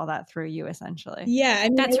learned about all that through you essentially. Yeah. I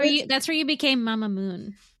mean, that's where you became Mama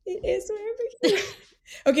Moon. It is where I became.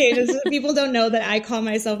 Okay, people don't know that I call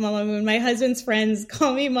myself Mama Moon. My husband's friends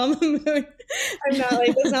call me Mama Moon. I'm not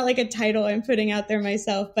like, that's not like a title I'm putting out there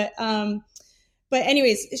myself. But But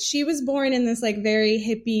anyways, she was born in this like very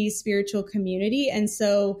hippie spiritual community. And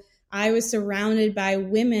so I was surrounded by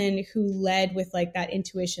women who led with like that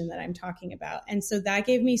intuition that I'm talking about. And so that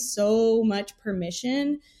gave me so much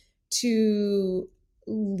permission to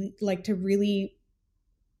like to really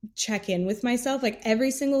check in with myself. Like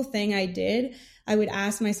every single thing I did, I would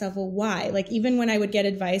ask myself, well, why? Like even when I would get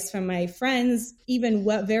advice from my friends, even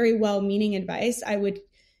very well-meaning advice, I would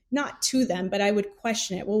not to them, but I would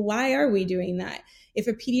question it. Well, why are we doing that? If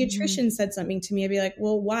a pediatrician said something to me, I'd be like,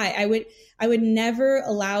 well, why? I would never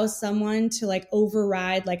allow someone to like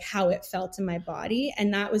override like how it felt in my body.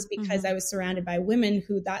 And that was because I was surrounded by women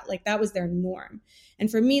who that was their norm. And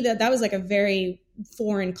for me, that was like a very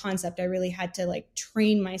foreign concept. I really had to like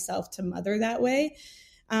train myself to mother that way.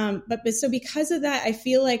 But so because of that, I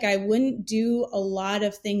feel like I wouldn't do a lot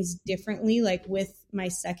of things differently, like with my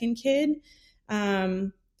second kid.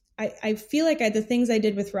 I feel like the things I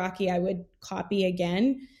did with Rocky, I would copy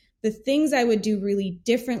again. The things I would do really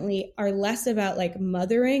differently are less about like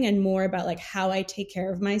mothering and more about like how I take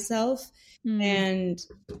care of myself. And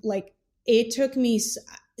like, it took me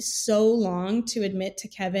so long to admit to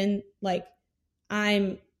Kevin, like,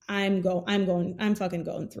 I'm fucking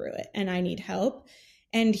going through it and I need help.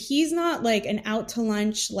 And he's not like an out to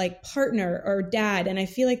lunch, like partner or dad. And I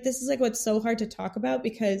feel like this is like what's so hard to talk about,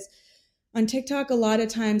 because on TikTok, a lot of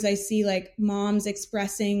times I see like moms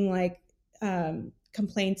expressing like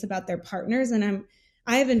complaints about their partners, and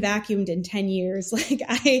I haven't vacuumed in 10 years. Like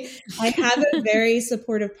I have a very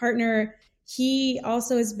supportive partner. He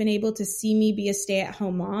also has been able to see me be a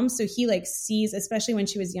stay-at-home mom. So he like sees, especially when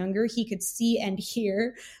she was younger, he could see and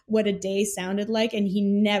hear what a day sounded like. And he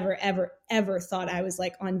never, ever, ever thought I was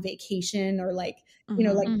like on vacation or like, you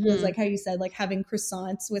know, like it was like how you said, like having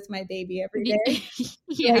croissants with my baby every day.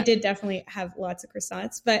 Yeah. So I did definitely have lots of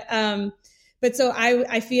croissants, but so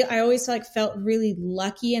I always felt really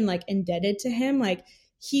lucky and like indebted to him. Like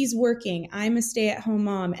he's working, I'm a stay-at-home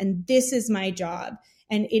mom, and this is my job.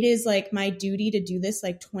 And it is like my duty to do this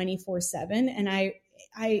like 24/7. And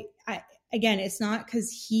I again, it's not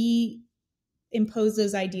because he imposed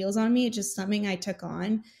those ideals on me. It's just something I took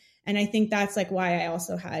on. And I think that's like why I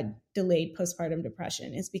also had delayed postpartum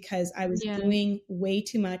depression, is because I was doing way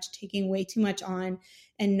too much, taking way too much on,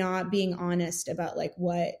 and not being honest about like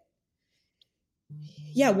what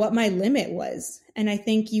my limit was. And I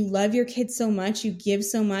think you love your kids so much, you give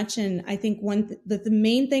so much. And I think the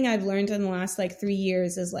main thing I've learned in the last like 3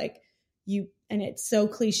 years is like and it's so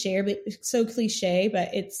cliche, but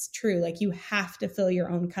it's true. Like you have to fill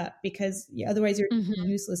your own cup, because otherwise you're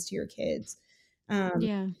useless to your kids.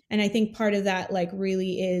 And I think part of that like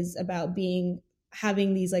really is about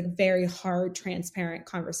having these like very hard, transparent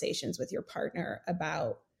conversations with your partner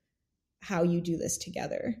about how you do this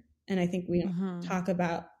together. And I think we don't talk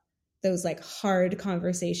about those like hard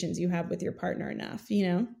conversations you have with your partner enough, you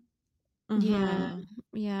know?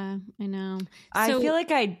 Yeah, I know. I feel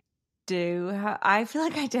like I do. I feel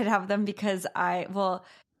like I did have them because I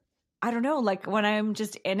don't know, like when I'm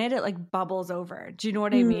just in it, it like bubbles over. Do you know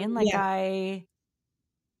what I mean? Like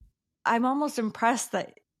I'm almost impressed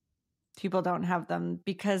that people don't have them,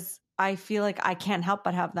 because I feel like I can't help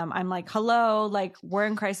but have them. I'm like, hello, like we're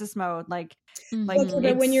in crisis mode. Like okay,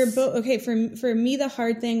 but when you're both for me, the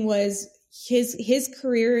hard thing was his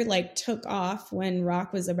career like took off when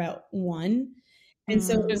Rock was about 1. And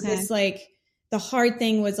so it was this like, the hard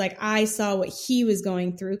thing was like, I saw what he was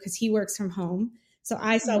going through because he works from home. So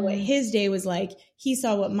I saw what his day was like. He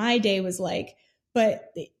saw what my day was like,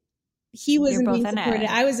 but he wasn't being supported.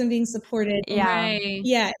 I wasn't being supported.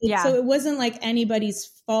 So it wasn't like anybody's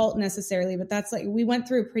fault necessarily, but that's like, we went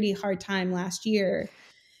through a pretty hard time last year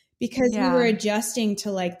because we were adjusting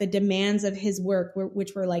to like the demands of his work,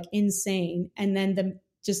 which were like insane. And then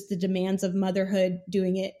the demands of motherhood,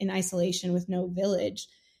 doing it in isolation with no village.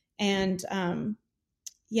 And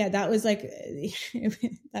that was like,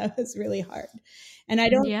 that was really hard. And I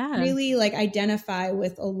don't really like identify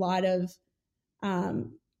with a lot of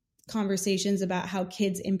conversations about how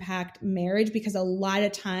kids impact marriage, because a lot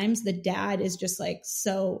of times the dad is just like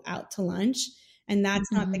so out to lunch. And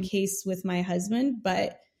that's not the case with my husband,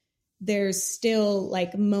 but there's still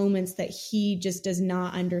like moments that he just does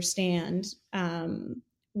not understand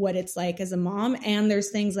what it's like as a mom. And there's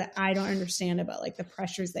things that I don't understand about like the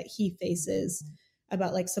pressures that he faces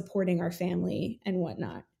about like supporting our family and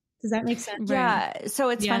whatnot. Does that make sense? Yeah. So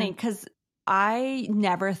it's funny because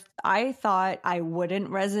I thought I wouldn't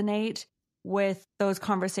resonate with those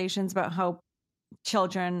conversations about how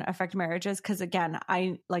children affect marriages. Because again,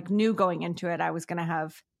 I like knew going into it, I was going to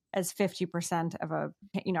have as 50% of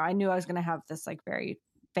I knew I was going to have this like very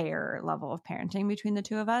fair level of parenting between the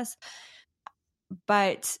two of us.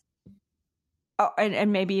 but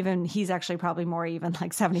and maybe even he's actually probably more even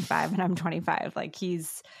like 75 and I'm 25. Like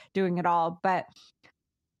he's doing it all. But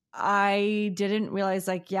I didn't realize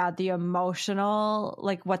like, the emotional,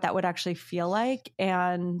 like what that would actually feel like.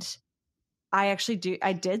 And I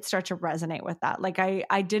did start to resonate with that. Like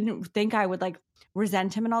I didn't think I would like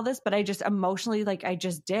resent him and all this, but I just emotionally, like I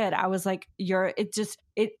just did. I was like,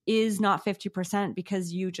 it is not 50%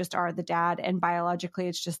 because you just are the dad and biologically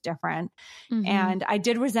it's just different. Mm-hmm. And I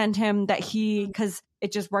did resent him that because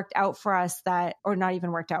it just worked out for us or not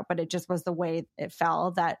even worked out, but it just was the way it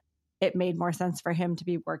fell that it made more sense for him to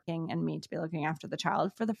be working and me to be looking after the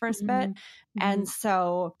child for the first bit. And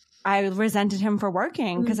so I resented him for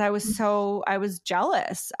working because I was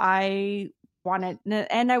jealous. I wanted,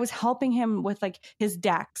 and I was helping him with like his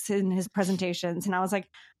decks and his presentations. And I was like,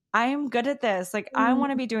 I am good at this. Like, I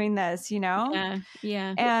want to be doing this, Yeah.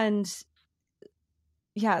 Yeah. And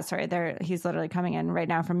sorry, he's literally coming in right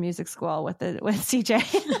now from music school with CJ.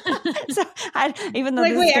 So even though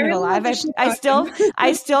this is going to go live,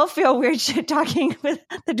 I still feel weird shit talking with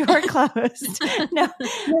the door closed.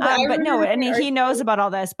 And he knows about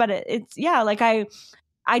all this, but it's like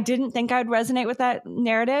I didn't think I would resonate with that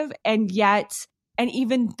narrative, and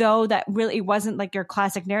even though that really wasn't like your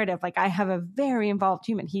classic narrative, like I have a very involved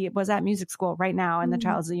human. He was at music school right now, and the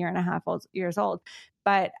child's a year and a half years old.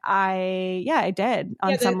 But I did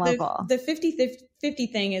on some level. The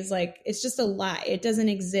 50-50 thing is like, it's just a lie. It doesn't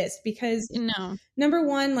exist because number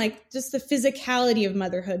one, like just the physicality of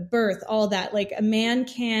motherhood, birth, all that, like a man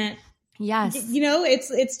can't,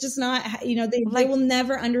 it's just not, they will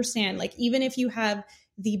never understand. Like, even if you have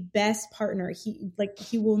the best partner,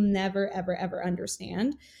 he will never, ever, ever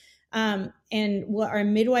understand. And what our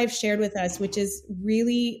midwife shared with us, which has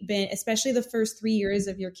really been, especially the first 3 years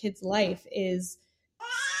of your kid's life, is,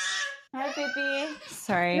 hi, baby.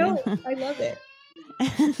 Sorry. No, I love it.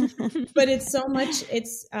 But it's so much.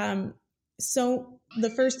 It's so the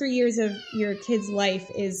first 3 years of your kid's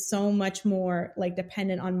life is so much more like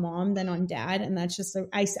dependent on mom than on dad, and that's just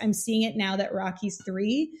I'm seeing it now that Rocky's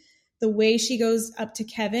 3. The way she goes up to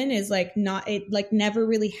Kevin is like never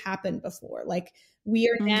really happened before. Like we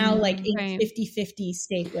are now like a 50-50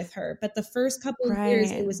 state with her, but the first couple of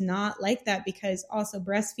years it was not like that because also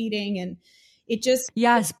breastfeeding and. It just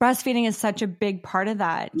breastfeeding is such a big part of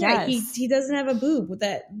that. Yeah, he doesn't have a boob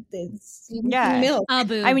that milk. A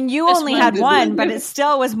boob. I mean, you just only had one, but it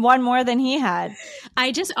still was one more than he had.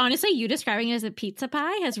 I just honestly, you describing it as a pizza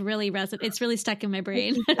pie has really it's really stuck in my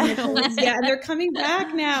brain. Yeah, and they're coming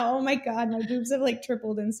back now. Oh my god, my boobs have like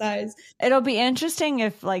tripled in size. It'll be interesting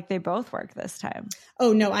if like they both work this time.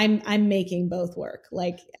 Oh no, I'm making both work.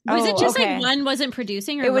 Like, was it just like one wasn't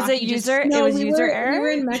producing, or it was a user? No, it was user error. We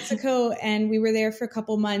were in Mexico and we were there for a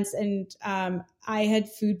couple months, and I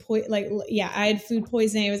had food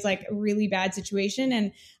poisoning. It was like a really bad situation,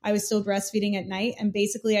 and I was still breastfeeding at night. And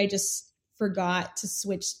basically, I just forgot to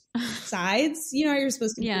switch sides. You know, you're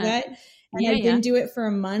supposed to do that, and I didn't do it for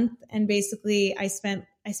a month. And basically, I spent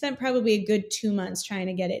probably a good 2 months trying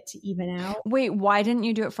to get it to even out. Wait, why didn't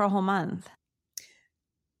you do it for a whole month?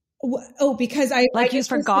 Oh, because I you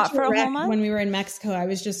forgot for a whole month when we were in Mexico. I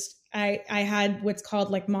was just I had what's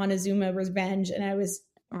called like Montezuma revenge, and I was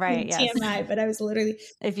TMI, but I was literally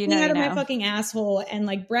out of my fucking asshole and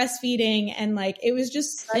like breastfeeding, and like it was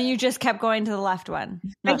just. And you just kept going to the left one.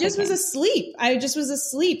 I just was asleep. And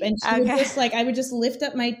she would just like I would just lift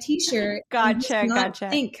up my t-shirt. Gotcha.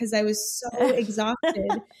 Think because I was so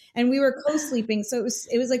exhausted, and we were co-sleeping, so it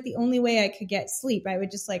was like the only way I could get sleep. I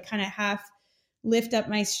would just like kind of half lift up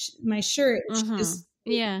my shirt. And just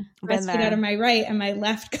breastfeed out of my right, and my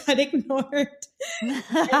left got ignored.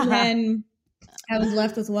 And then I was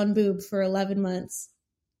left with one boob for 11 months,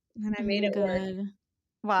 and I made it work.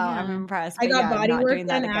 Wow, I'm impressed. I got body work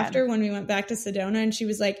done after when we went back to Sedona, and she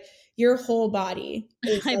was like, your whole body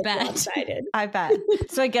is like lopsided. I bet.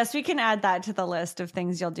 So I guess we can add that to the list of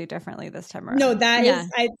things you'll do differently this time around. No, that is,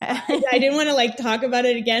 I didn't want to like talk about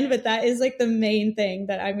it again, but that is like the main thing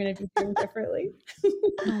that I'm going to be doing differently.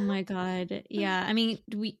 Oh my God. Yeah. I mean,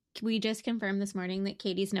 we just confirmed this morning that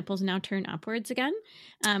Katie's nipples now turn upwards again.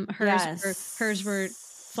 Hers were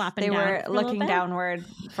flapping down. They were looking downward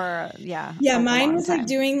for, mine was like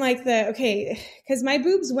doing like because my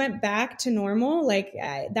boobs went back to normal. Like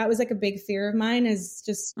that was like a big fear of mine, is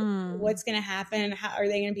just what's going to happen? How are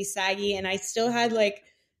they going to be saggy? And I still had like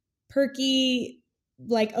perky,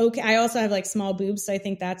 like, okay. I also have like small boobs. So I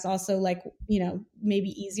think that's also like, maybe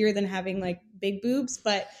easier than having like big boobs,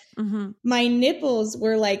 but my nipples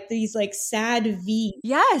were like these like sad V's.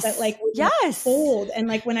 Yes. That like would fold. And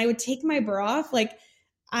like when I would take my bra off, like,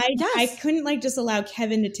 I couldn't like just allow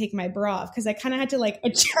Kevin to take my bra off because I kind of had to like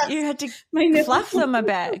adjust. You had to my nipples. fluff them a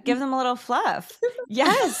bit, give them a little fluff.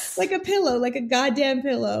 Yes, like a pillow, like a goddamn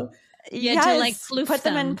pillow. You had to like put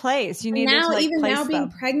them in place. You needed now, to like even place now being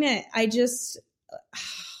them. pregnant, I just,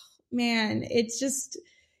 man,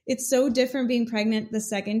 it's so different being pregnant the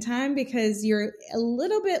second time because you're a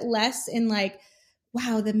little bit less in like,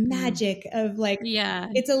 wow, the magic of like,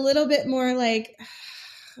 it's a little bit more like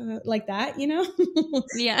that, you know?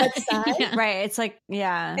 Yeah. Yeah. Right. It's like,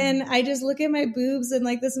 yeah. And I just look at my boobs and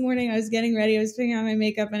like this morning I was getting ready, I was putting on my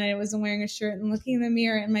makeup and I wasn't wearing a shirt and looking in the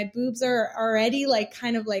mirror and my boobs are already like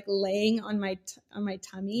kind of like laying on my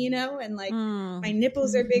tummy, you know? And like my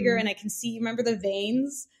nipples are bigger and I can see, remember the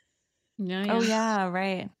veins? Yeah. Oh yeah,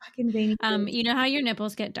 right. Fucking veiny. You know how your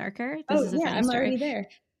nipples get darker? This is a funny story. Already there.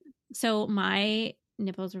 So my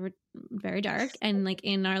nipples were very dark, and like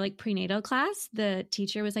in our like prenatal class, the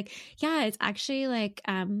teacher was like, "Yeah, it's actually like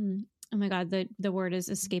oh my god, the word is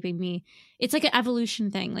escaping me. It's like an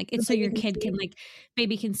evolution thing. Like it's so your kid can like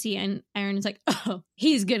baby can see." And Aaron's like, "Oh,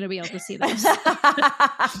 he's gonna be able to see this."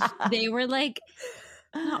 They were like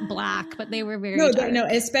not black, but they were very dark. No,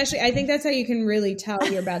 especially I think that's how you can really tell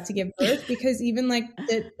you're about to give birth because even like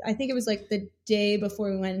I think it was like the day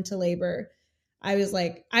before we went into labor, I was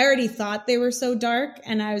like, I already thought they were so dark,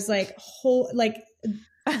 and I was like,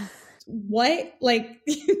 what? Like,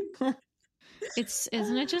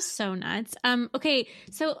 isn't it just so nuts? Okay,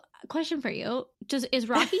 so question for you: is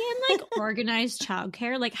Rocky in like organized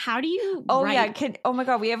childcare? Like, how do you? Oh write? Yeah, oh my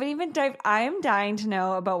god, we haven't even dived. I am dying to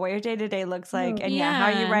know about what your day to day looks like, and how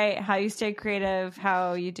you write, how you stay creative,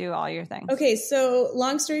 how you do all your things. Okay, so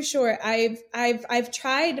long story short, I've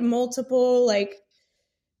tried multiple like.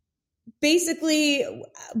 Basically,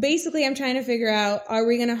 I'm trying to figure out, are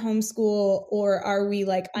we going to homeschool or are we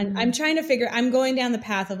like, I'm going down the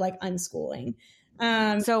path of like unschooling.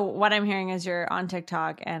 So what I'm hearing is you're on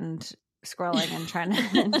TikTok and scrolling and trying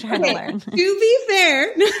to learn. To be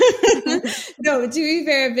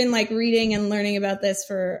fair, I've been like reading and learning about this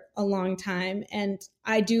for a long time. And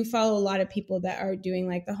I do follow a lot of people that are doing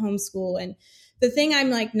like the homeschool. And the thing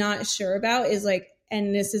I'm like not sure about is like,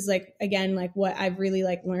 and this is like, again, like what I've really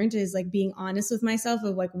like learned is like being honest with myself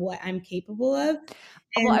of like what I'm capable of.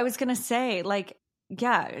 And well, I was going to say like,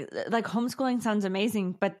 yeah, like homeschooling sounds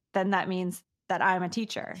amazing, but then that means that I'm a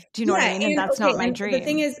teacher. Do you know what I mean? And that's not my dream. The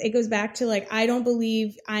thing is, it goes back to like, I don't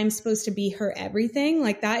believe I'm supposed to be her everything.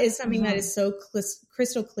 Like that is something that is so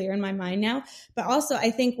crystal clear in my mind now. But also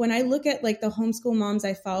I think when I look at like the homeschool moms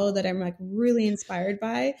I follow that I'm like really inspired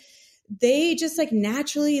by, they just like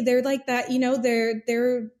naturally, they're like that, you know, they're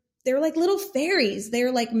like little fairies.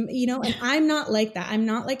 They're like, you know, and I'm not like that. I'm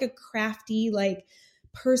not like a crafty, like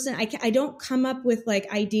person. I don't come up with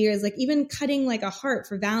like ideas, like even cutting like a heart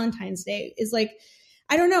for Valentine's Day is like,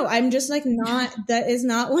 I don't know. I'm just like that is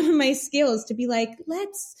not one of my skills to be like,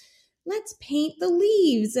 let's paint the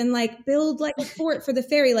leaves and like build like a fort for the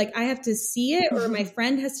fairy. Like I have to see it or my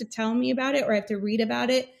friend has to tell me about it or I have to read about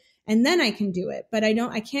it. And then I can do it, but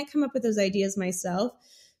I can't come up with those ideas myself.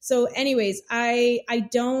 So anyways, I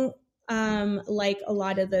don't like a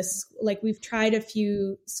lot of this, like we've tried a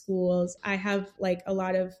few schools. I have like a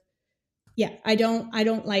lot of, I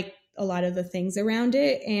don't like a lot of the things around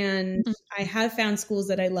it. And I have found schools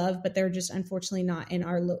that I love, but they're just unfortunately not in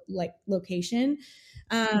our location.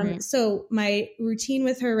 So my routine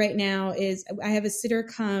with her right now is I have a sitter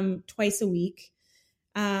come twice a week.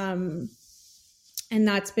 And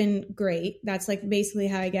that's been great. That's like basically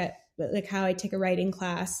how I take a writing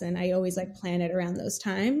class and I always like plan it around those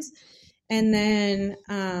times. And then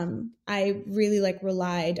I really like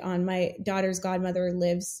relied on my daughter's godmother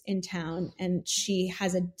lives in town and she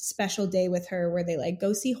has a special day with her where they like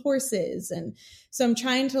go see horses. And so I'm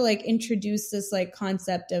trying to like introduce this like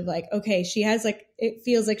concept of like, okay, she has like, it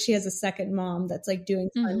feels like she has a second mom that's like doing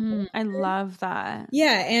fun. I love that.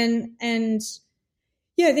 Yeah. And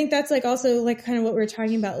yeah, I think that's like also like kind of what we were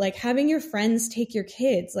talking about, like having your friends take your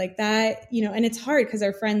kids like that, you know, and it's hard because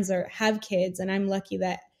our friends have kids and I'm lucky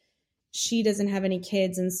that she doesn't have any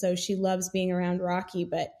kids. And so she loves being around Rocky.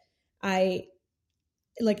 But I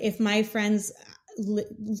like if my friends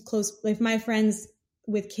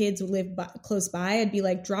with kids live close by, I'd be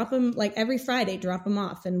like, drop them like every Friday, drop them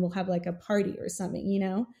off and we'll have like a party or something, you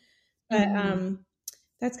know, but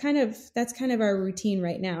that's kind of our routine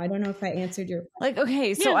right now. I don't know if I answered your question. Like,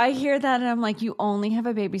 okay, so I hear that and I'm like, you only have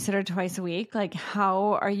a babysitter twice a week. Like,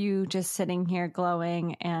 how are you just sitting here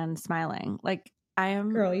glowing and smiling? Like, I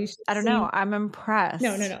am, girl, you should I don't know. I'm impressed.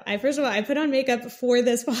 No. First of all, I put on makeup for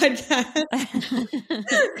this podcast.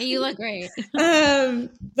 You look great.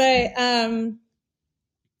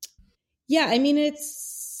 Yeah, I mean,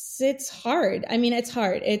 it's it's hard. I mean, it's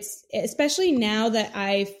hard. It's especially now that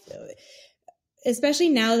I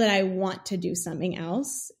want to do something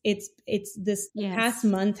else. It's this past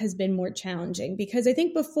month has been more challenging because I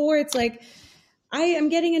think before it's like, I am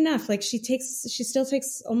getting enough. Like she still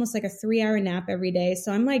takes almost like a 3-hour nap every day.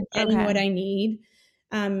 So I'm like getting what I need.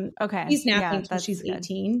 She's napping until she's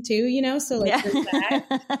 18 too, you know? So like there's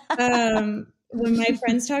that. When my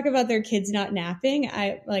friends talk about their kids not napping,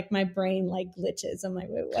 I like my brain like glitches. I'm like,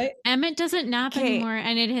 wait, what? Emmett doesn't nap anymore,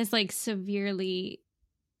 and it has like severely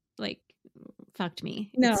like fucked me.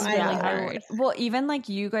 No, it's really hard. Well, even like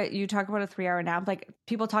you talk about a 3-hour nap. Like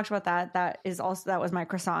people talked about that. That was my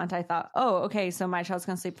croissant. I thought, oh, okay, so my child's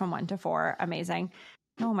gonna sleep from 1 to 4. Amazing.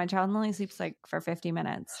 No, my child only sleeps like for 50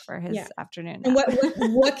 minutes for his afternoon nap.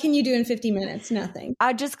 And what can you do in 50 minutes? Nothing.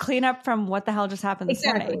 I just clean up from what the hell just happened this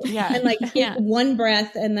morning. Yeah. And like take one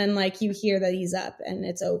breath and then like you hear that he's up and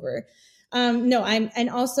it's over. And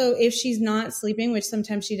also if she's not sleeping, which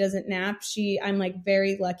sometimes she doesn't nap, I'm like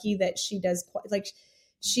very lucky that she does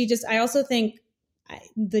I also think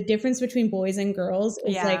the difference between boys and girls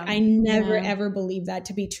is like, I never ever believed that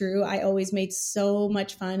to be true. I always made so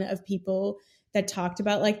much fun of people that talked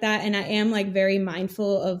about like that. And I am like very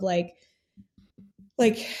mindful of like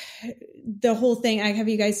the whole thing. Have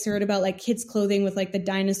you guys heard about like kids' clothing with like the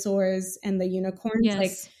dinosaurs and the unicorns?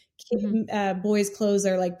 Yes. Like boys' clothes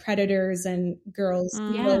are like predators and girls'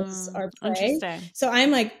 clothes are prey. So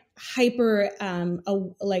I'm like hyper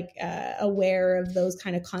aware of those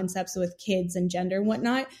kind of concepts with kids and gender and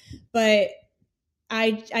whatnot. But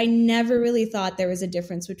I never really thought there was a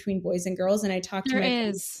difference between boys and girls. And I talked to my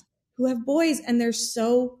friends who have boys and they're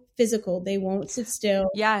so physical. They won't sit still.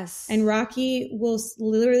 Yes. And Rocky will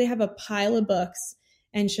literally have a pile of books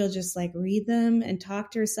and she'll just like read them and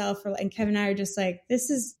talk to herself. And Kevin and I are just like,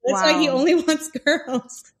 that's why he only wants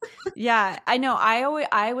girls. Yeah, I know.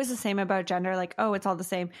 I was the same about gender. Like, oh, it's all the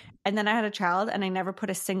same. And then I had a child and I never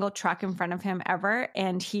put a single truck in front of him ever.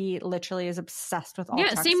 And he literally is obsessed with all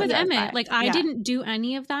trucks. Yeah, same with Emmett. Like I didn't do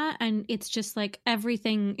any of that. And it's just like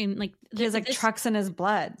everything in like. There's like trucks in his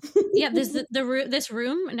blood. Yeah, this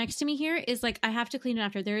room next to me here is like, I have to clean it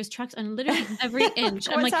after. There is trucks on literally every inch.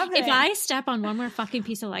 I'm like, happening? If I step on one more fucking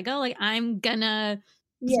piece of Lego, like I'm gonna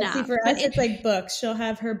snap. See, for us, it's like books. She'll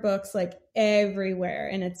have her books like everywhere.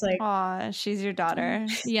 And it's like, aw, she's your daughter.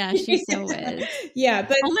 Yeah, she so is. Yeah,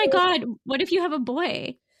 but oh my God, what if you have a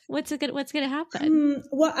boy? What's gonna happen?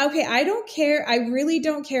 Well, okay, I don't care. I really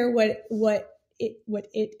don't care what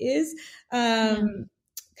it is.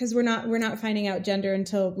 Because we're not finding out gender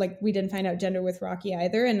until like we didn't find out gender with Rocky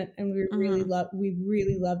either, and we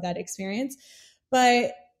really love that experience.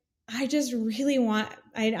 But I just really want.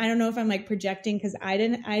 I don't know if I'm like projecting because I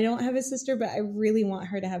don't have a sister, but I really want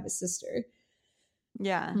her to have a sister.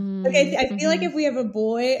 Yeah. Okay, I feel like if we have a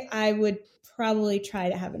boy, I would probably try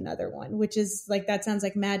to have another one, which is like that sounds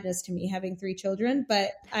like madness to me having 3 children, but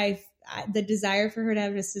the desire for her to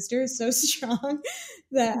have a sister is so strong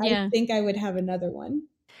that I think I would have another one.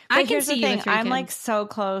 But here's the thing. I'm like so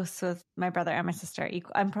close with my brother and my sister.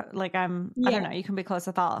 I don't know. You can be close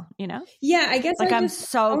with all, you know? Yeah, I guess like I'm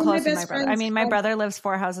so close with my brother. I mean, my brother lives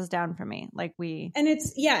 4 houses down from me. Like and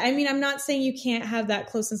it's, I mean, I'm not saying you can't have that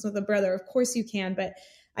closeness with a brother. Of course you can. But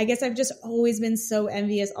I guess I've just always been so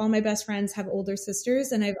envious. All my best friends have older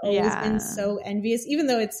sisters and I've always been so envious, even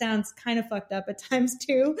though it sounds kind of fucked up at times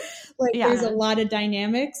too. Like there's a lot of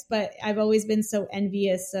dynamics, but I've always been so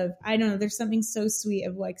envious of, I don't know, there's something so sweet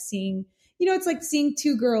of like seeing, you know, it's like seeing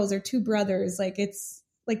 2 girls or 2 brothers. Like it's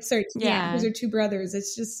like, sorry, 2 sisters or 2 brothers.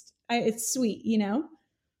 It's just, it's sweet, you know?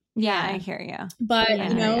 Yeah, I hear you. But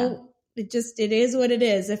you know, it is what it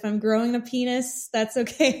is. If I'm growing a penis, that's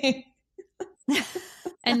okay.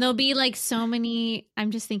 And there'll be like so many,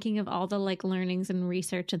 I'm just thinking of all the like learnings and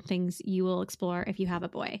research and things you will explore if you have a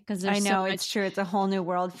boy. Because I know it's true. It's a whole new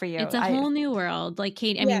world for you. It's a whole new world. Like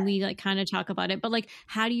Kate, I mean, we like kind of talk about it, but like,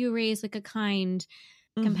 how do you raise like a kind,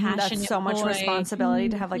 compassionate That's so much responsibility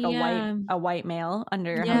to have like a white male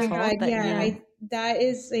under your household.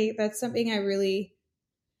 That's something I really,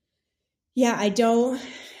 I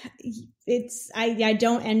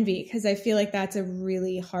don't envy because I feel like that's a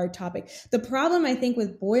really hard topic. The problem I think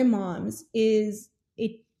with boy moms is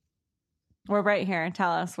we're right here.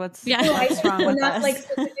 Tell us what's wrong with not us. Like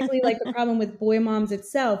specifically like the problem with boy moms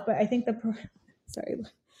itself, but I think the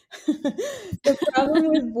problem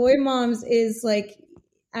with boy moms is like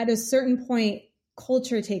at a certain point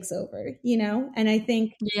culture takes over, you know? And I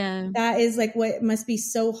think that is like what must be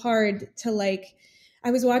so hard to like. I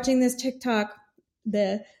was watching this TikTok,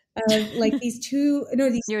 the of like these You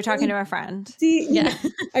were talking to a friend. Yeah.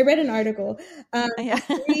 I read an article. Yeah.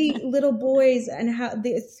 3 little boys and how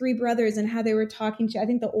the 3 brothers and how they were talking to, I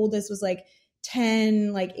think the oldest was like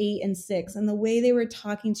 10, like 8 and 6. And the way they were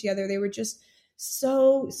talking to each other, they were just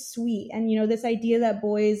so sweet. And, this idea that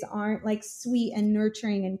boys aren't like sweet and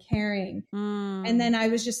nurturing and caring. And then I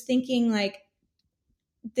was just thinking like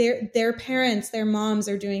their parents, their moms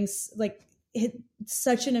are doing like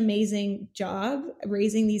such an amazing job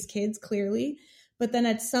raising these kids, clearly. But then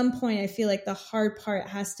at some point, I feel like the hard part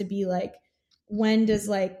has to be like, when does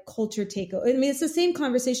like culture take over? I mean, it's the same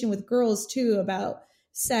conversation with girls too about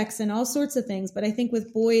sex and all sorts of things. But I think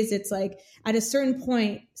with boys, it's like at a certain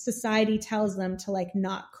point, society tells them to like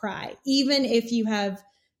not cry, even if you have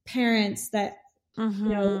parents that,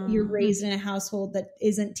 you're raised in a household that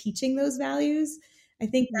isn't teaching those values. I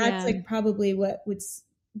think that's like probably what would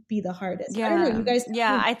be the hardest. Yeah. I don't know, you guys.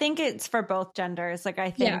 Yeah, I think it's for both genders. Like,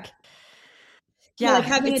 I think, like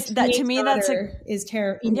having that to me, that's like, is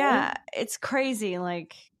terrible. Yeah, it's crazy.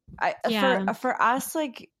 Like, for us,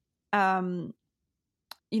 like,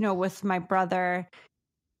 with my brother,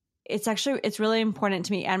 it's really important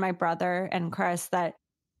to me and my brother and Chris that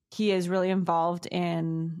he is really involved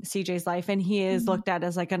in CJ's life, and he is looked at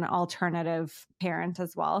as like an alternative parent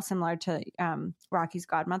as well, similar to Rocky's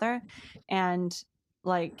godmother. And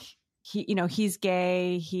like he's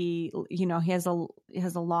gay. He has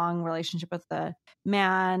a long relationship with the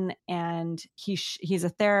man, and he's a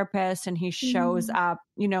therapist, and he shows up,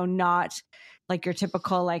 not like your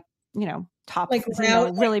typical like top, like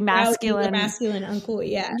really masculine uncle.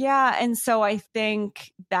 Yeah. And so I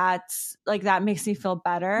think that's like, that makes me feel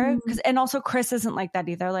better. And also Chris isn't like that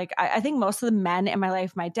either. Like, I think most of the men in my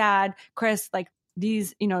life, my dad, Chris, like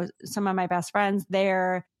these, some of my best friends,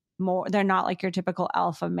 they're not like your typical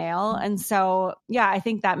alpha male. And so, yeah, I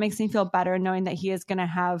think that makes me feel better knowing that he is going to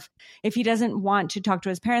have, if he doesn't want to talk to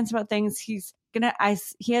his parents about things, he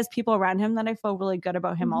has people around him that I feel really good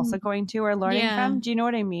about him also going to or learning from. Do you know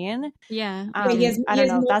what I mean? Yeah. I don't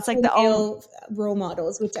know. That's like the old role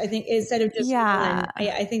models, which I think instead of just one,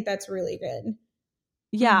 I think that's really good.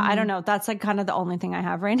 Yeah, I don't know. That's like kind of the only thing I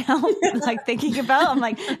have right now. Like thinking about, I'm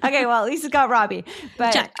like, okay, well, at least it's got Robbie.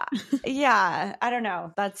 But yeah, I don't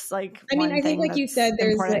know. That's like, I mean, I think like you said,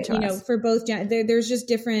 there's like, for both there's just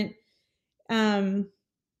different.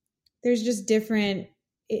 There's just different.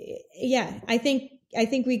 Yeah, I think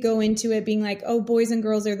we go into it being like, oh, boys and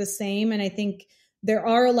girls are the same, and I think there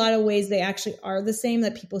are a lot of ways they actually are the same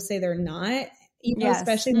that people say they're not.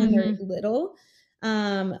 Especially when they're little.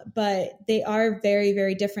 But they are very,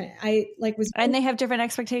 very different. And they have different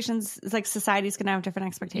expectations. It's like society's going to have different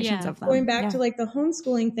expectations of them. Going back to like the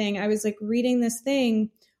homeschooling thing, I was like reading this thing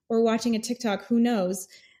or watching a TikTok, who knows,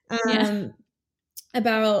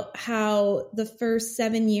 about how the first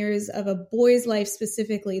 7 years of a boy's life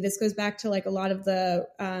specifically, this goes back to like a lot of the,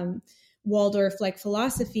 Waldorf like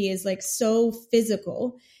philosophy is like so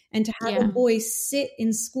physical, and to have a boy sit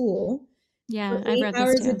in school for 8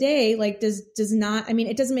 hours a day, like does not, I mean,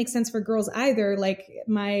 it doesn't make sense for girls either. Like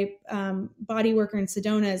my body worker in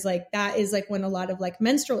Sedona is like, that is like when a lot of like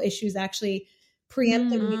menstrual issues actually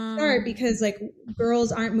preemptively start, because like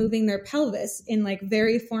girls aren't moving their pelvis in like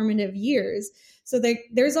very formative years. So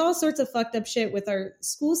there's all sorts of fucked up shit with our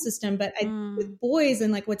school system. But with boys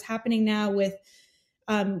and like what's happening now with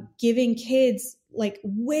giving kids like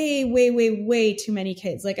way, way, way, way too many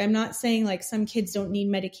kids. Like, I'm not saying like some kids don't need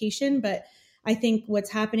medication, but I think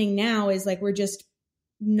what's happening now is like, we're just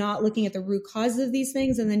not looking at the root cause of these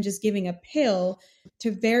things and then just giving a pill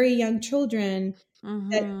to very young children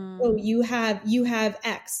that, oh, you have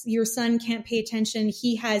X, your son can't pay attention,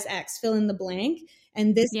 he has X, fill in the blank,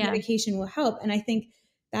 and this medication will help. And I think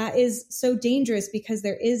that is so dangerous, because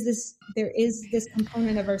there is this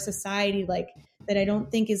component of our society like that I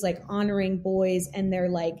don't think is like honoring boys and their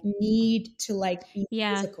like need to like be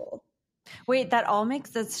physical. Wait,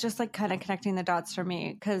 that's just like kind of connecting the dots for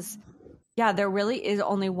me, because there really is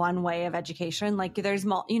only one way of education. Like there's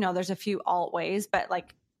a few alt ways, but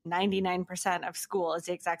like 99% of school is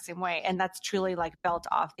the exact same way, and that's truly like built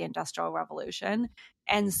off the Industrial Revolution.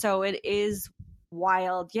 And so it is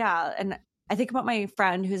wild. And I think about my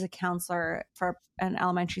friend who's a counselor for an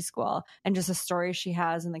elementary school, and just the stories she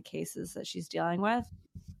has and the cases that she's dealing with.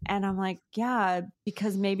 And I'm like,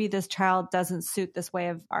 because maybe this child doesn't suit this way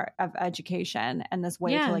of education and this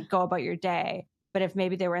way to like go about your day. But if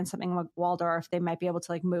maybe they were in something like Waldorf, they might be able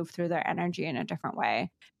to like move through their energy in a different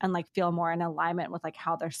way and like feel more in alignment with like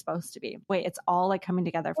how they're supposed to be. Wait, it's all like coming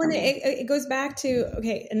together for me. It goes back to,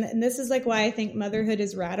 okay, and this is like why I think motherhood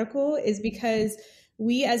is radical, is because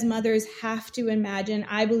we as mothers have to imagine,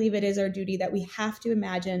 I believe it is our duty that we have to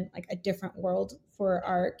imagine like a different world for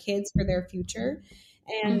our kids, for their future.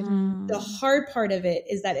 And the hard part of it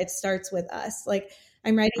is that it starts with us. Like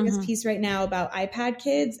I'm writing this piece right now about iPad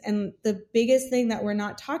kids. And the biggest thing that we're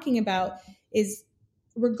not talking about is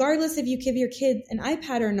regardless if you give your kid an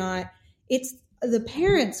iPad or not, it's the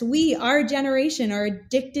parents, our generation are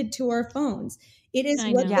addicted to our phones. It is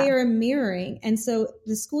what they are mirroring. And so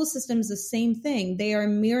the school system is the same thing. They are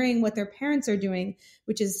mirroring what their parents are doing,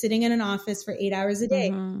 which is sitting in an office for 8 hours a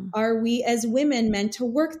day. Are we as women meant to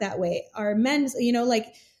work that way? Are men, like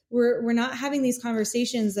we're not having these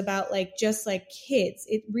conversations about like, just like kids.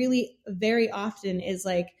 It really very often is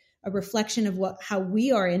like a reflection of how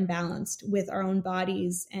we are imbalanced with our own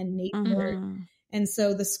bodies and nature. And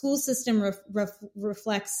so the school system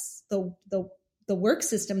reflects the work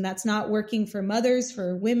system that's not working for mothers,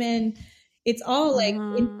 for women. It's all like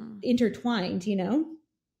intertwined,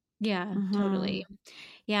 Yeah, totally.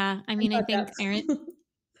 Yeah. I mean, I think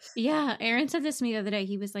Aaron said this to me the other day.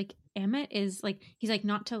 He was like, Emmett is like, he's like,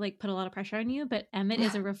 not to like put a lot of pressure on you, but Emmett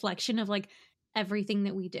is a reflection of like everything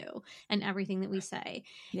that we do and everything that we say.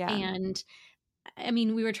 Yeah. And I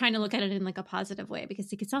mean, we were trying to look at it in like a positive way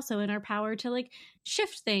because it's also in our power to like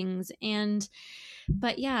shift things.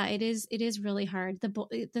 But yeah, it is really hard.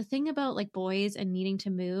 The thing about like boys and needing to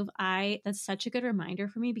move, that's such a good reminder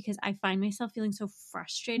for me because I find myself feeling so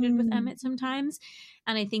frustrated with Emmett sometimes.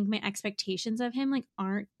 And I think my expectations of him like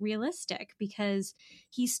aren't realistic because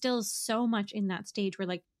he's still so much in that stage where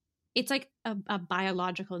like, it's like a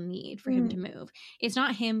biological need for him to move. It's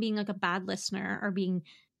not him being like a bad listener or being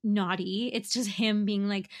naughty. It's just him being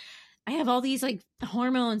like, I have all these like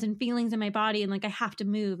hormones and feelings in my body and like I have to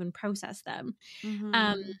move and process them.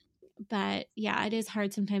 But yeah, it is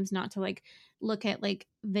hard sometimes not to like look at like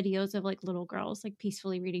videos of like little girls like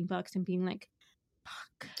peacefully reading books and being like,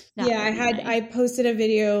 fuck. I posted a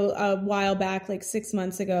video a while back, like 6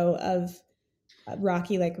 months ago, of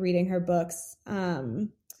Rocky like reading her books.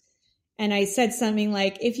 And I said something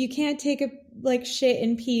like, if you can't take a like shit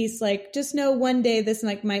in peace, like just know one day this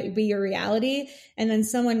like might be your reality. And then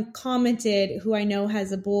someone commented who I know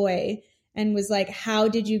has a boy and was like, how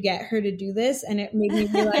did you get her to do this? And it made me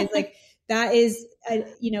realize like that is, I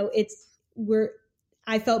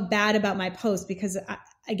felt bad about my post because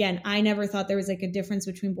I never thought there was like a difference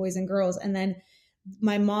between boys and girls. And then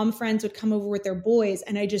my mom friends would come over with their boys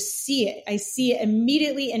and I just see it. I see it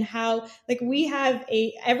immediately in how like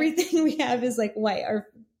everything we have is like white. Our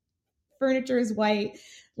furniture is white.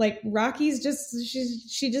 Like Rocky's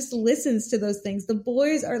she just listens to those things. The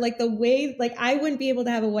boys are like the way, like I wouldn't be able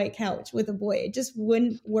to have a white couch with a boy. It just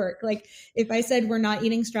wouldn't work. Like if I said we're not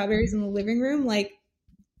eating strawberries in the living room, like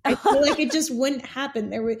I feel like it just wouldn't happen.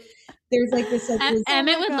 There's like this. Like,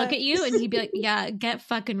 Emmett would look at you and he'd be like, yeah, get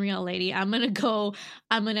fucking real, lady. I'm going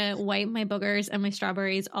to wipe my boogers and my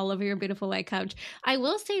strawberries all over your beautiful white couch. I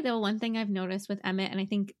will say though, one thing I've noticed with Emmett, and I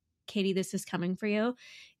think Katie, this is coming for you,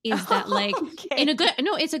 is that like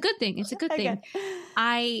it's a good thing. It's a good thing.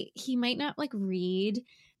 He might not like read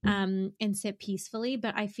and sit peacefully,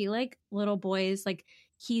 but I feel like little boys, like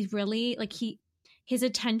he's really like his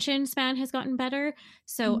attention span has gotten better.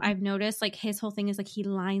 So I've noticed like his whole thing is like he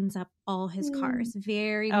lines up all his cars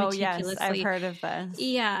very meticulously. Yes, I've heard of this.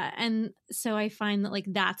 Yeah. And so I find that like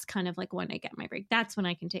that's kind of like when I get my break. That's when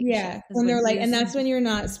I can take when they're like, and that's when you're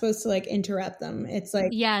not supposed to like interrupt them. It's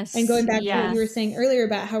like, yes. And going back to what you were saying earlier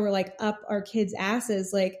about how we're like up our kids'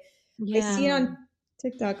 asses, like I see it on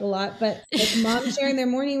TikTok a lot, but like moms sharing their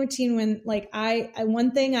morning routine when like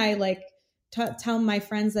one thing I like tell my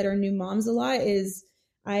friends that are new moms a lot is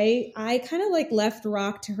I kind of like left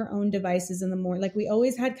Rock to her own devices in the morning. Like we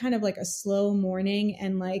always had kind of like a slow morning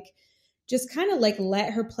and like just kind of like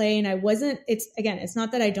let her play. And it's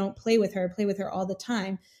not that I don't play with her. I play with her all the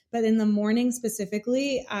time, but in the morning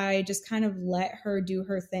specifically, I just kind of let her do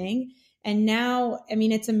her thing. And now, I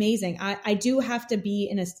mean, it's amazing. I do have to be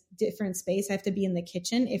in a different space. I have to be in the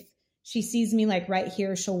kitchen. If she sees me like right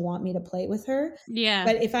here, she'll want me to play with her. Yeah.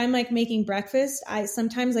 But if I'm like making breakfast, I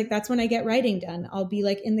sometimes like that's when I get writing done. I'll be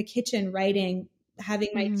like in the kitchen writing, having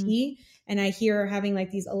my tea, and I hear her having like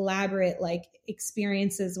these elaborate like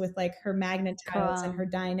experiences with like her magnet tiles and her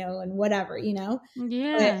dyno and whatever, Yeah.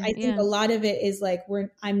 But I think a lot of it is like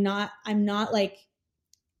I'm not like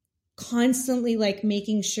constantly like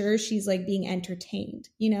making sure she's like being entertained,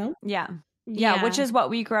 Yeah, which is what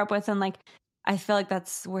we grew up with. And like I feel like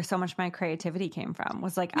that's where so much of my creativity came from,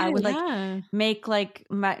 was like I would like make like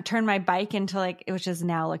turn my bike into like, which is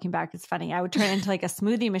now looking back, it's funny. I would turn it into like a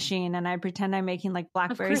smoothie machine and I'd pretend I'm making like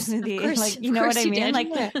blackberry smoothie. Like, you know what I mean?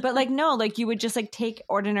 Like, but like, no, like you would just like take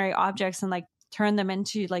ordinary objects and like turn them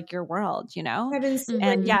into like your world, you know? Kevin's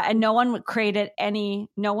And yeah, and no one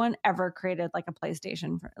ever created like a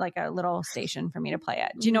PlayStation, like a little station for me to play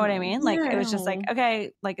it. Do you know what I mean? Like it was just like,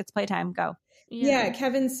 okay, like it's playtime, go. Yeah,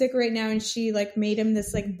 Kevin's sick right now, and she like made him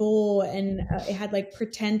this like bowl, and it had like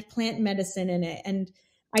pretend plant medicine in it. And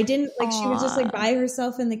I didn't like. She was just like by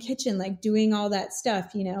herself in the kitchen, like doing all that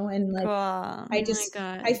stuff, you know. And like,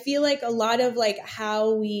 I feel like a lot of like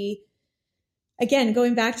how we, again,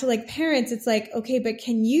 going back to like parents, it's like, okay, but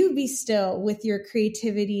can you be still with your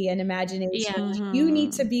creativity and imagination? Yeah. You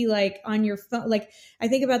need to be like on your phone. Like I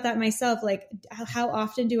think about that myself. Like how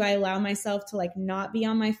often do I allow myself to like not be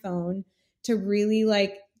on my phone, to really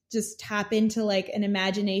like just tap into like an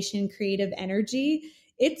imagination, creative energy?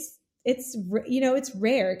 It's you know, it's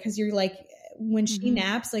rare, because you're like, when she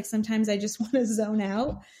naps, like sometimes I just want to zone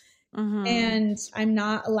out. And I'm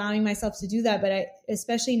not allowing myself to do that. But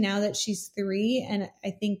especially now that she's 3, and I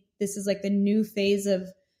think this is like the new phase of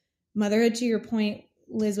motherhood, to your point,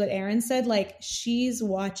 Liz, what Erin said, like she's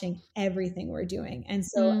watching everything we're doing. And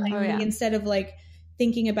so instead of like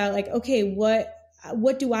thinking about like, okay,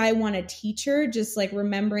 what do I want to teach her? Just like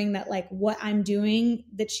remembering that like what I'm doing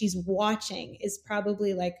that she's watching is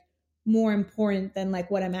probably like more important than like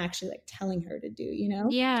what I'm actually like telling her to do, you know?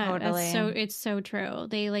 Yeah, totally. It's so true.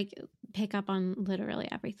 They like pick up on literally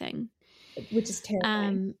everything, which is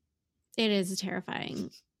terrifying. It is terrifying.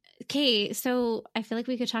 Okay, so I feel like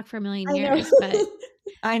we could talk for a million years, but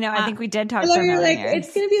I know. I think we did talk for a million years.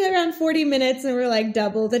 It's going to be around 40 minutes, and we're like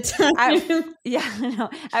double the time. I know.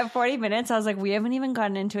 At 40 minutes, I was like, we haven't even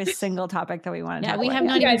gotten into a single topic that we want to talk about. We have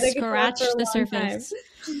not even scratched the surface.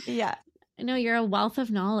 Yeah. No, you're a wealth of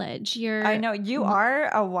knowledge. I know. You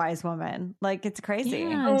are a wise woman. Like, it's crazy.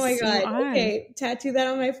 Yes, oh my God. Okay. Tattoo that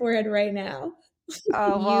on my forehead right now.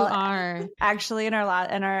 Oh, well, you are. Actually, in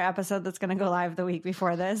our episode that's going to go live the week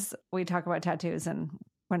before this, we talk about tattoos, and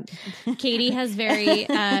when Katie has very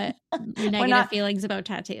negative feelings about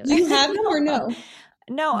tattoos. Do you have them or no?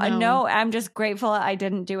 No, I'm just grateful I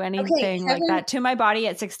didn't do anything like that to my body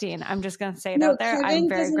at 16. I'm just going to say it out there. Kevin I'm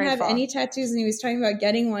very doesn't grateful. have any tattoos, and he was talking about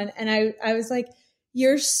getting one. And I was like,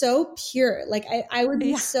 you're so pure. Like I would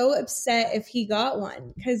be so upset if he got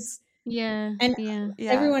one, because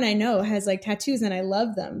everyone I know has like tattoos, and I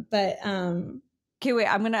love them. But okay, wait,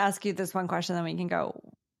 I'm going to ask you this one question, then we can go.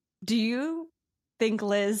 Do you think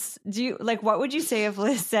Liz, what would you say if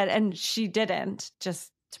Liz said, and she didn't,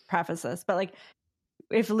 just to preface this, but like,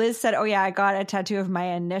 if Liz said, oh yeah, I got a tattoo of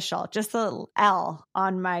my initial, just the L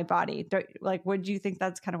on my body, like, would you think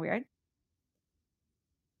that's kind of weird?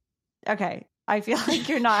 Okay. I feel like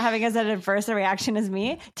you're not having as an adverse a reaction as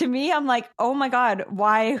me. To me, I'm like, oh my God,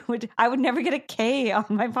 why would I would never get a K on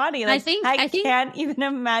my body? Like, I can't even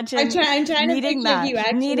imagine. I'm trying needing that. You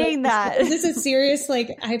actually, needing that. Is this a serious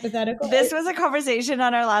like hypothetical? This was a conversation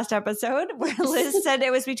on our last episode where Liz said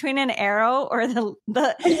it was between an arrow or the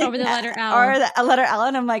letter L or a letter L,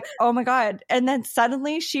 and I'm like, oh my God! And then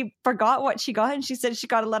suddenly she forgot what she got, and she said she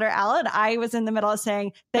got a letter L, and I was in the middle of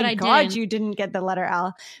saying, thank God you didn't get the letter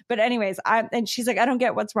L. But anyways, and she's like, I don't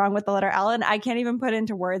get what's wrong with the letter L. And I can't even put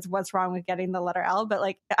into words what's wrong with getting the letter L. But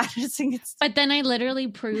like, I just think it's. But then I literally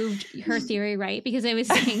proved her theory right, because I was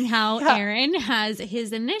saying how Aaron has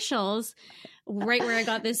his initials right where I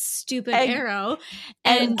got this stupid arrow.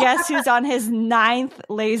 And guess who's on his 9th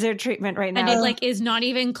laser treatment right now? And it like is not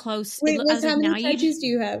even close. Wait, Liz, how many tattoos do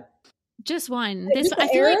you have? Just one. I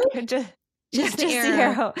feel like. Just the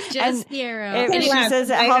arrow. Just the arrow. She says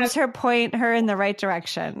it helps her point her in the right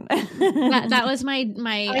direction. that was my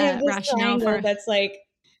rationale for that's like,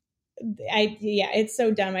 it's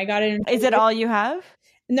so dumb. I got it. Is it all you have?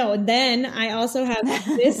 No. Then I also have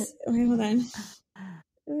this. Wait, hold on.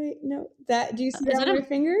 Wait, no. That do you see that on your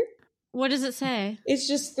finger? What does it say? It's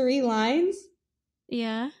just 3 lines.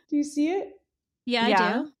 Yeah. Do you see it? Yeah,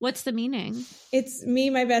 I do. What's the meaning? It's me,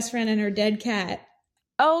 my best friend, and her dead cat.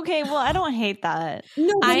 Okay, well, I don't hate that.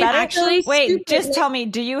 No, I actually wait. Just tell me,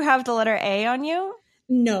 do you have the letter A on you?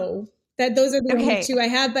 No, those are the only 2 I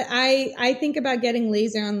have. But I think about getting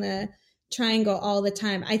laser on the triangle all the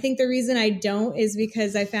time. I think the reason I don't is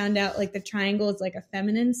because I found out like the triangle is like a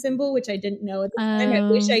feminine symbol, which I didn't know at the time.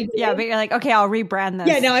 I wish I did. Yeah, but you're like, okay, I'll rebrand this.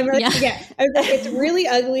 Yeah, no, I'm like, I was like, it's really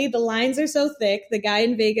ugly. The lines are so thick. The guy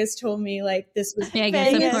in Vegas told me like this was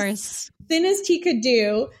Vegas, of course, thinnest he could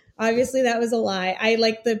do. Obviously that was a lie.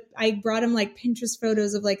 I brought him like Pinterest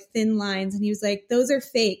photos of like thin lines, and he was like, those are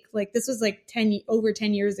fake. Like this was like over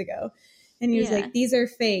 10 years ago. And he was like, these are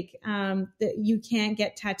fake. That you can't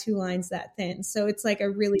get tattoo lines that thin. So it's like a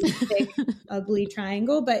really thick, ugly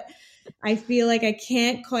triangle. But I feel like I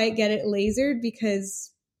can't quite get it lasered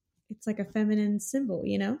because it's like a feminine symbol,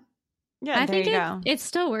 you know? Yeah, I there think you go. it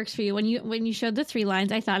still works for you. When you showed the 3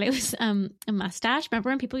 lines, I thought it was a mustache. Remember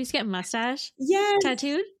when people used to get mustache Yes.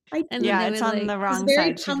 tattooed? I, And then Yeah, they it's would on the it's wrong very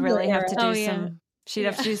side. She'd Tumblr really have to do era. Oh, yeah. some. She'd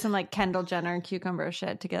have to do some like Kendall Jenner cucumber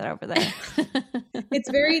shit to get over there. it's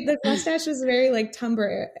very, the mustache was very like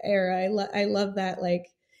Tumblr era. I love that. Like,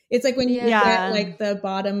 it's like when you Yeah. get like the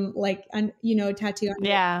bottom, like, tattoo on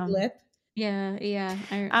Yeah. your lip. Yeah.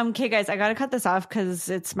 Okay, guys, I got to cut this off because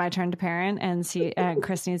it's my turn to parent, and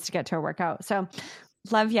Chris needs to get to her workout. So,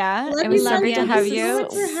 love ya. Love It was you, so great to have Thank you so you.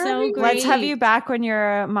 much for So having great. Let's have you back when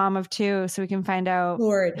you're a mom of 2, so we can find out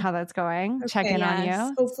Lord. how that's going. Check Okay. in on Yes.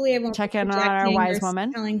 you. Hopefully I won't Check be in on our projecting wise or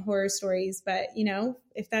woman. telling horror stories, but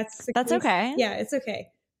if that's the That's case, okay. yeah, it's okay.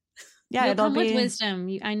 Yeah, You'll it'll come be with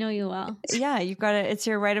wisdom. I know you will. Yeah, you've got to. It's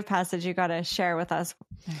your rite of passage. You got to share with us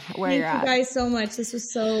where Thank you're you at. guys so much. This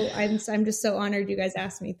was so. I'm just so honored you guys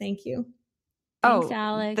asked me. Thank you. Thanks,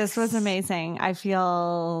 Alex. This was amazing. I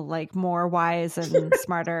feel like more wise and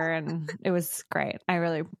smarter, and it was great.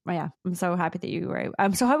 I'm so happy that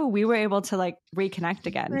I'm so happy we were able to like reconnect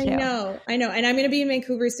again too. I know. And I'm going to be in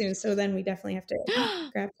Vancouver soon. So then we definitely have to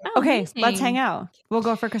grab. Okay, amazing. let's hang out. We'll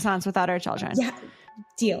go for croissants without our children. Yeah.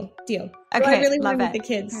 Deal. Okay, I really want to love meet it. the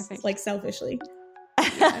kids, Perfect. like selfishly.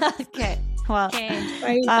 Okay. Well, Okay.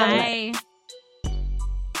 Bye. Bye.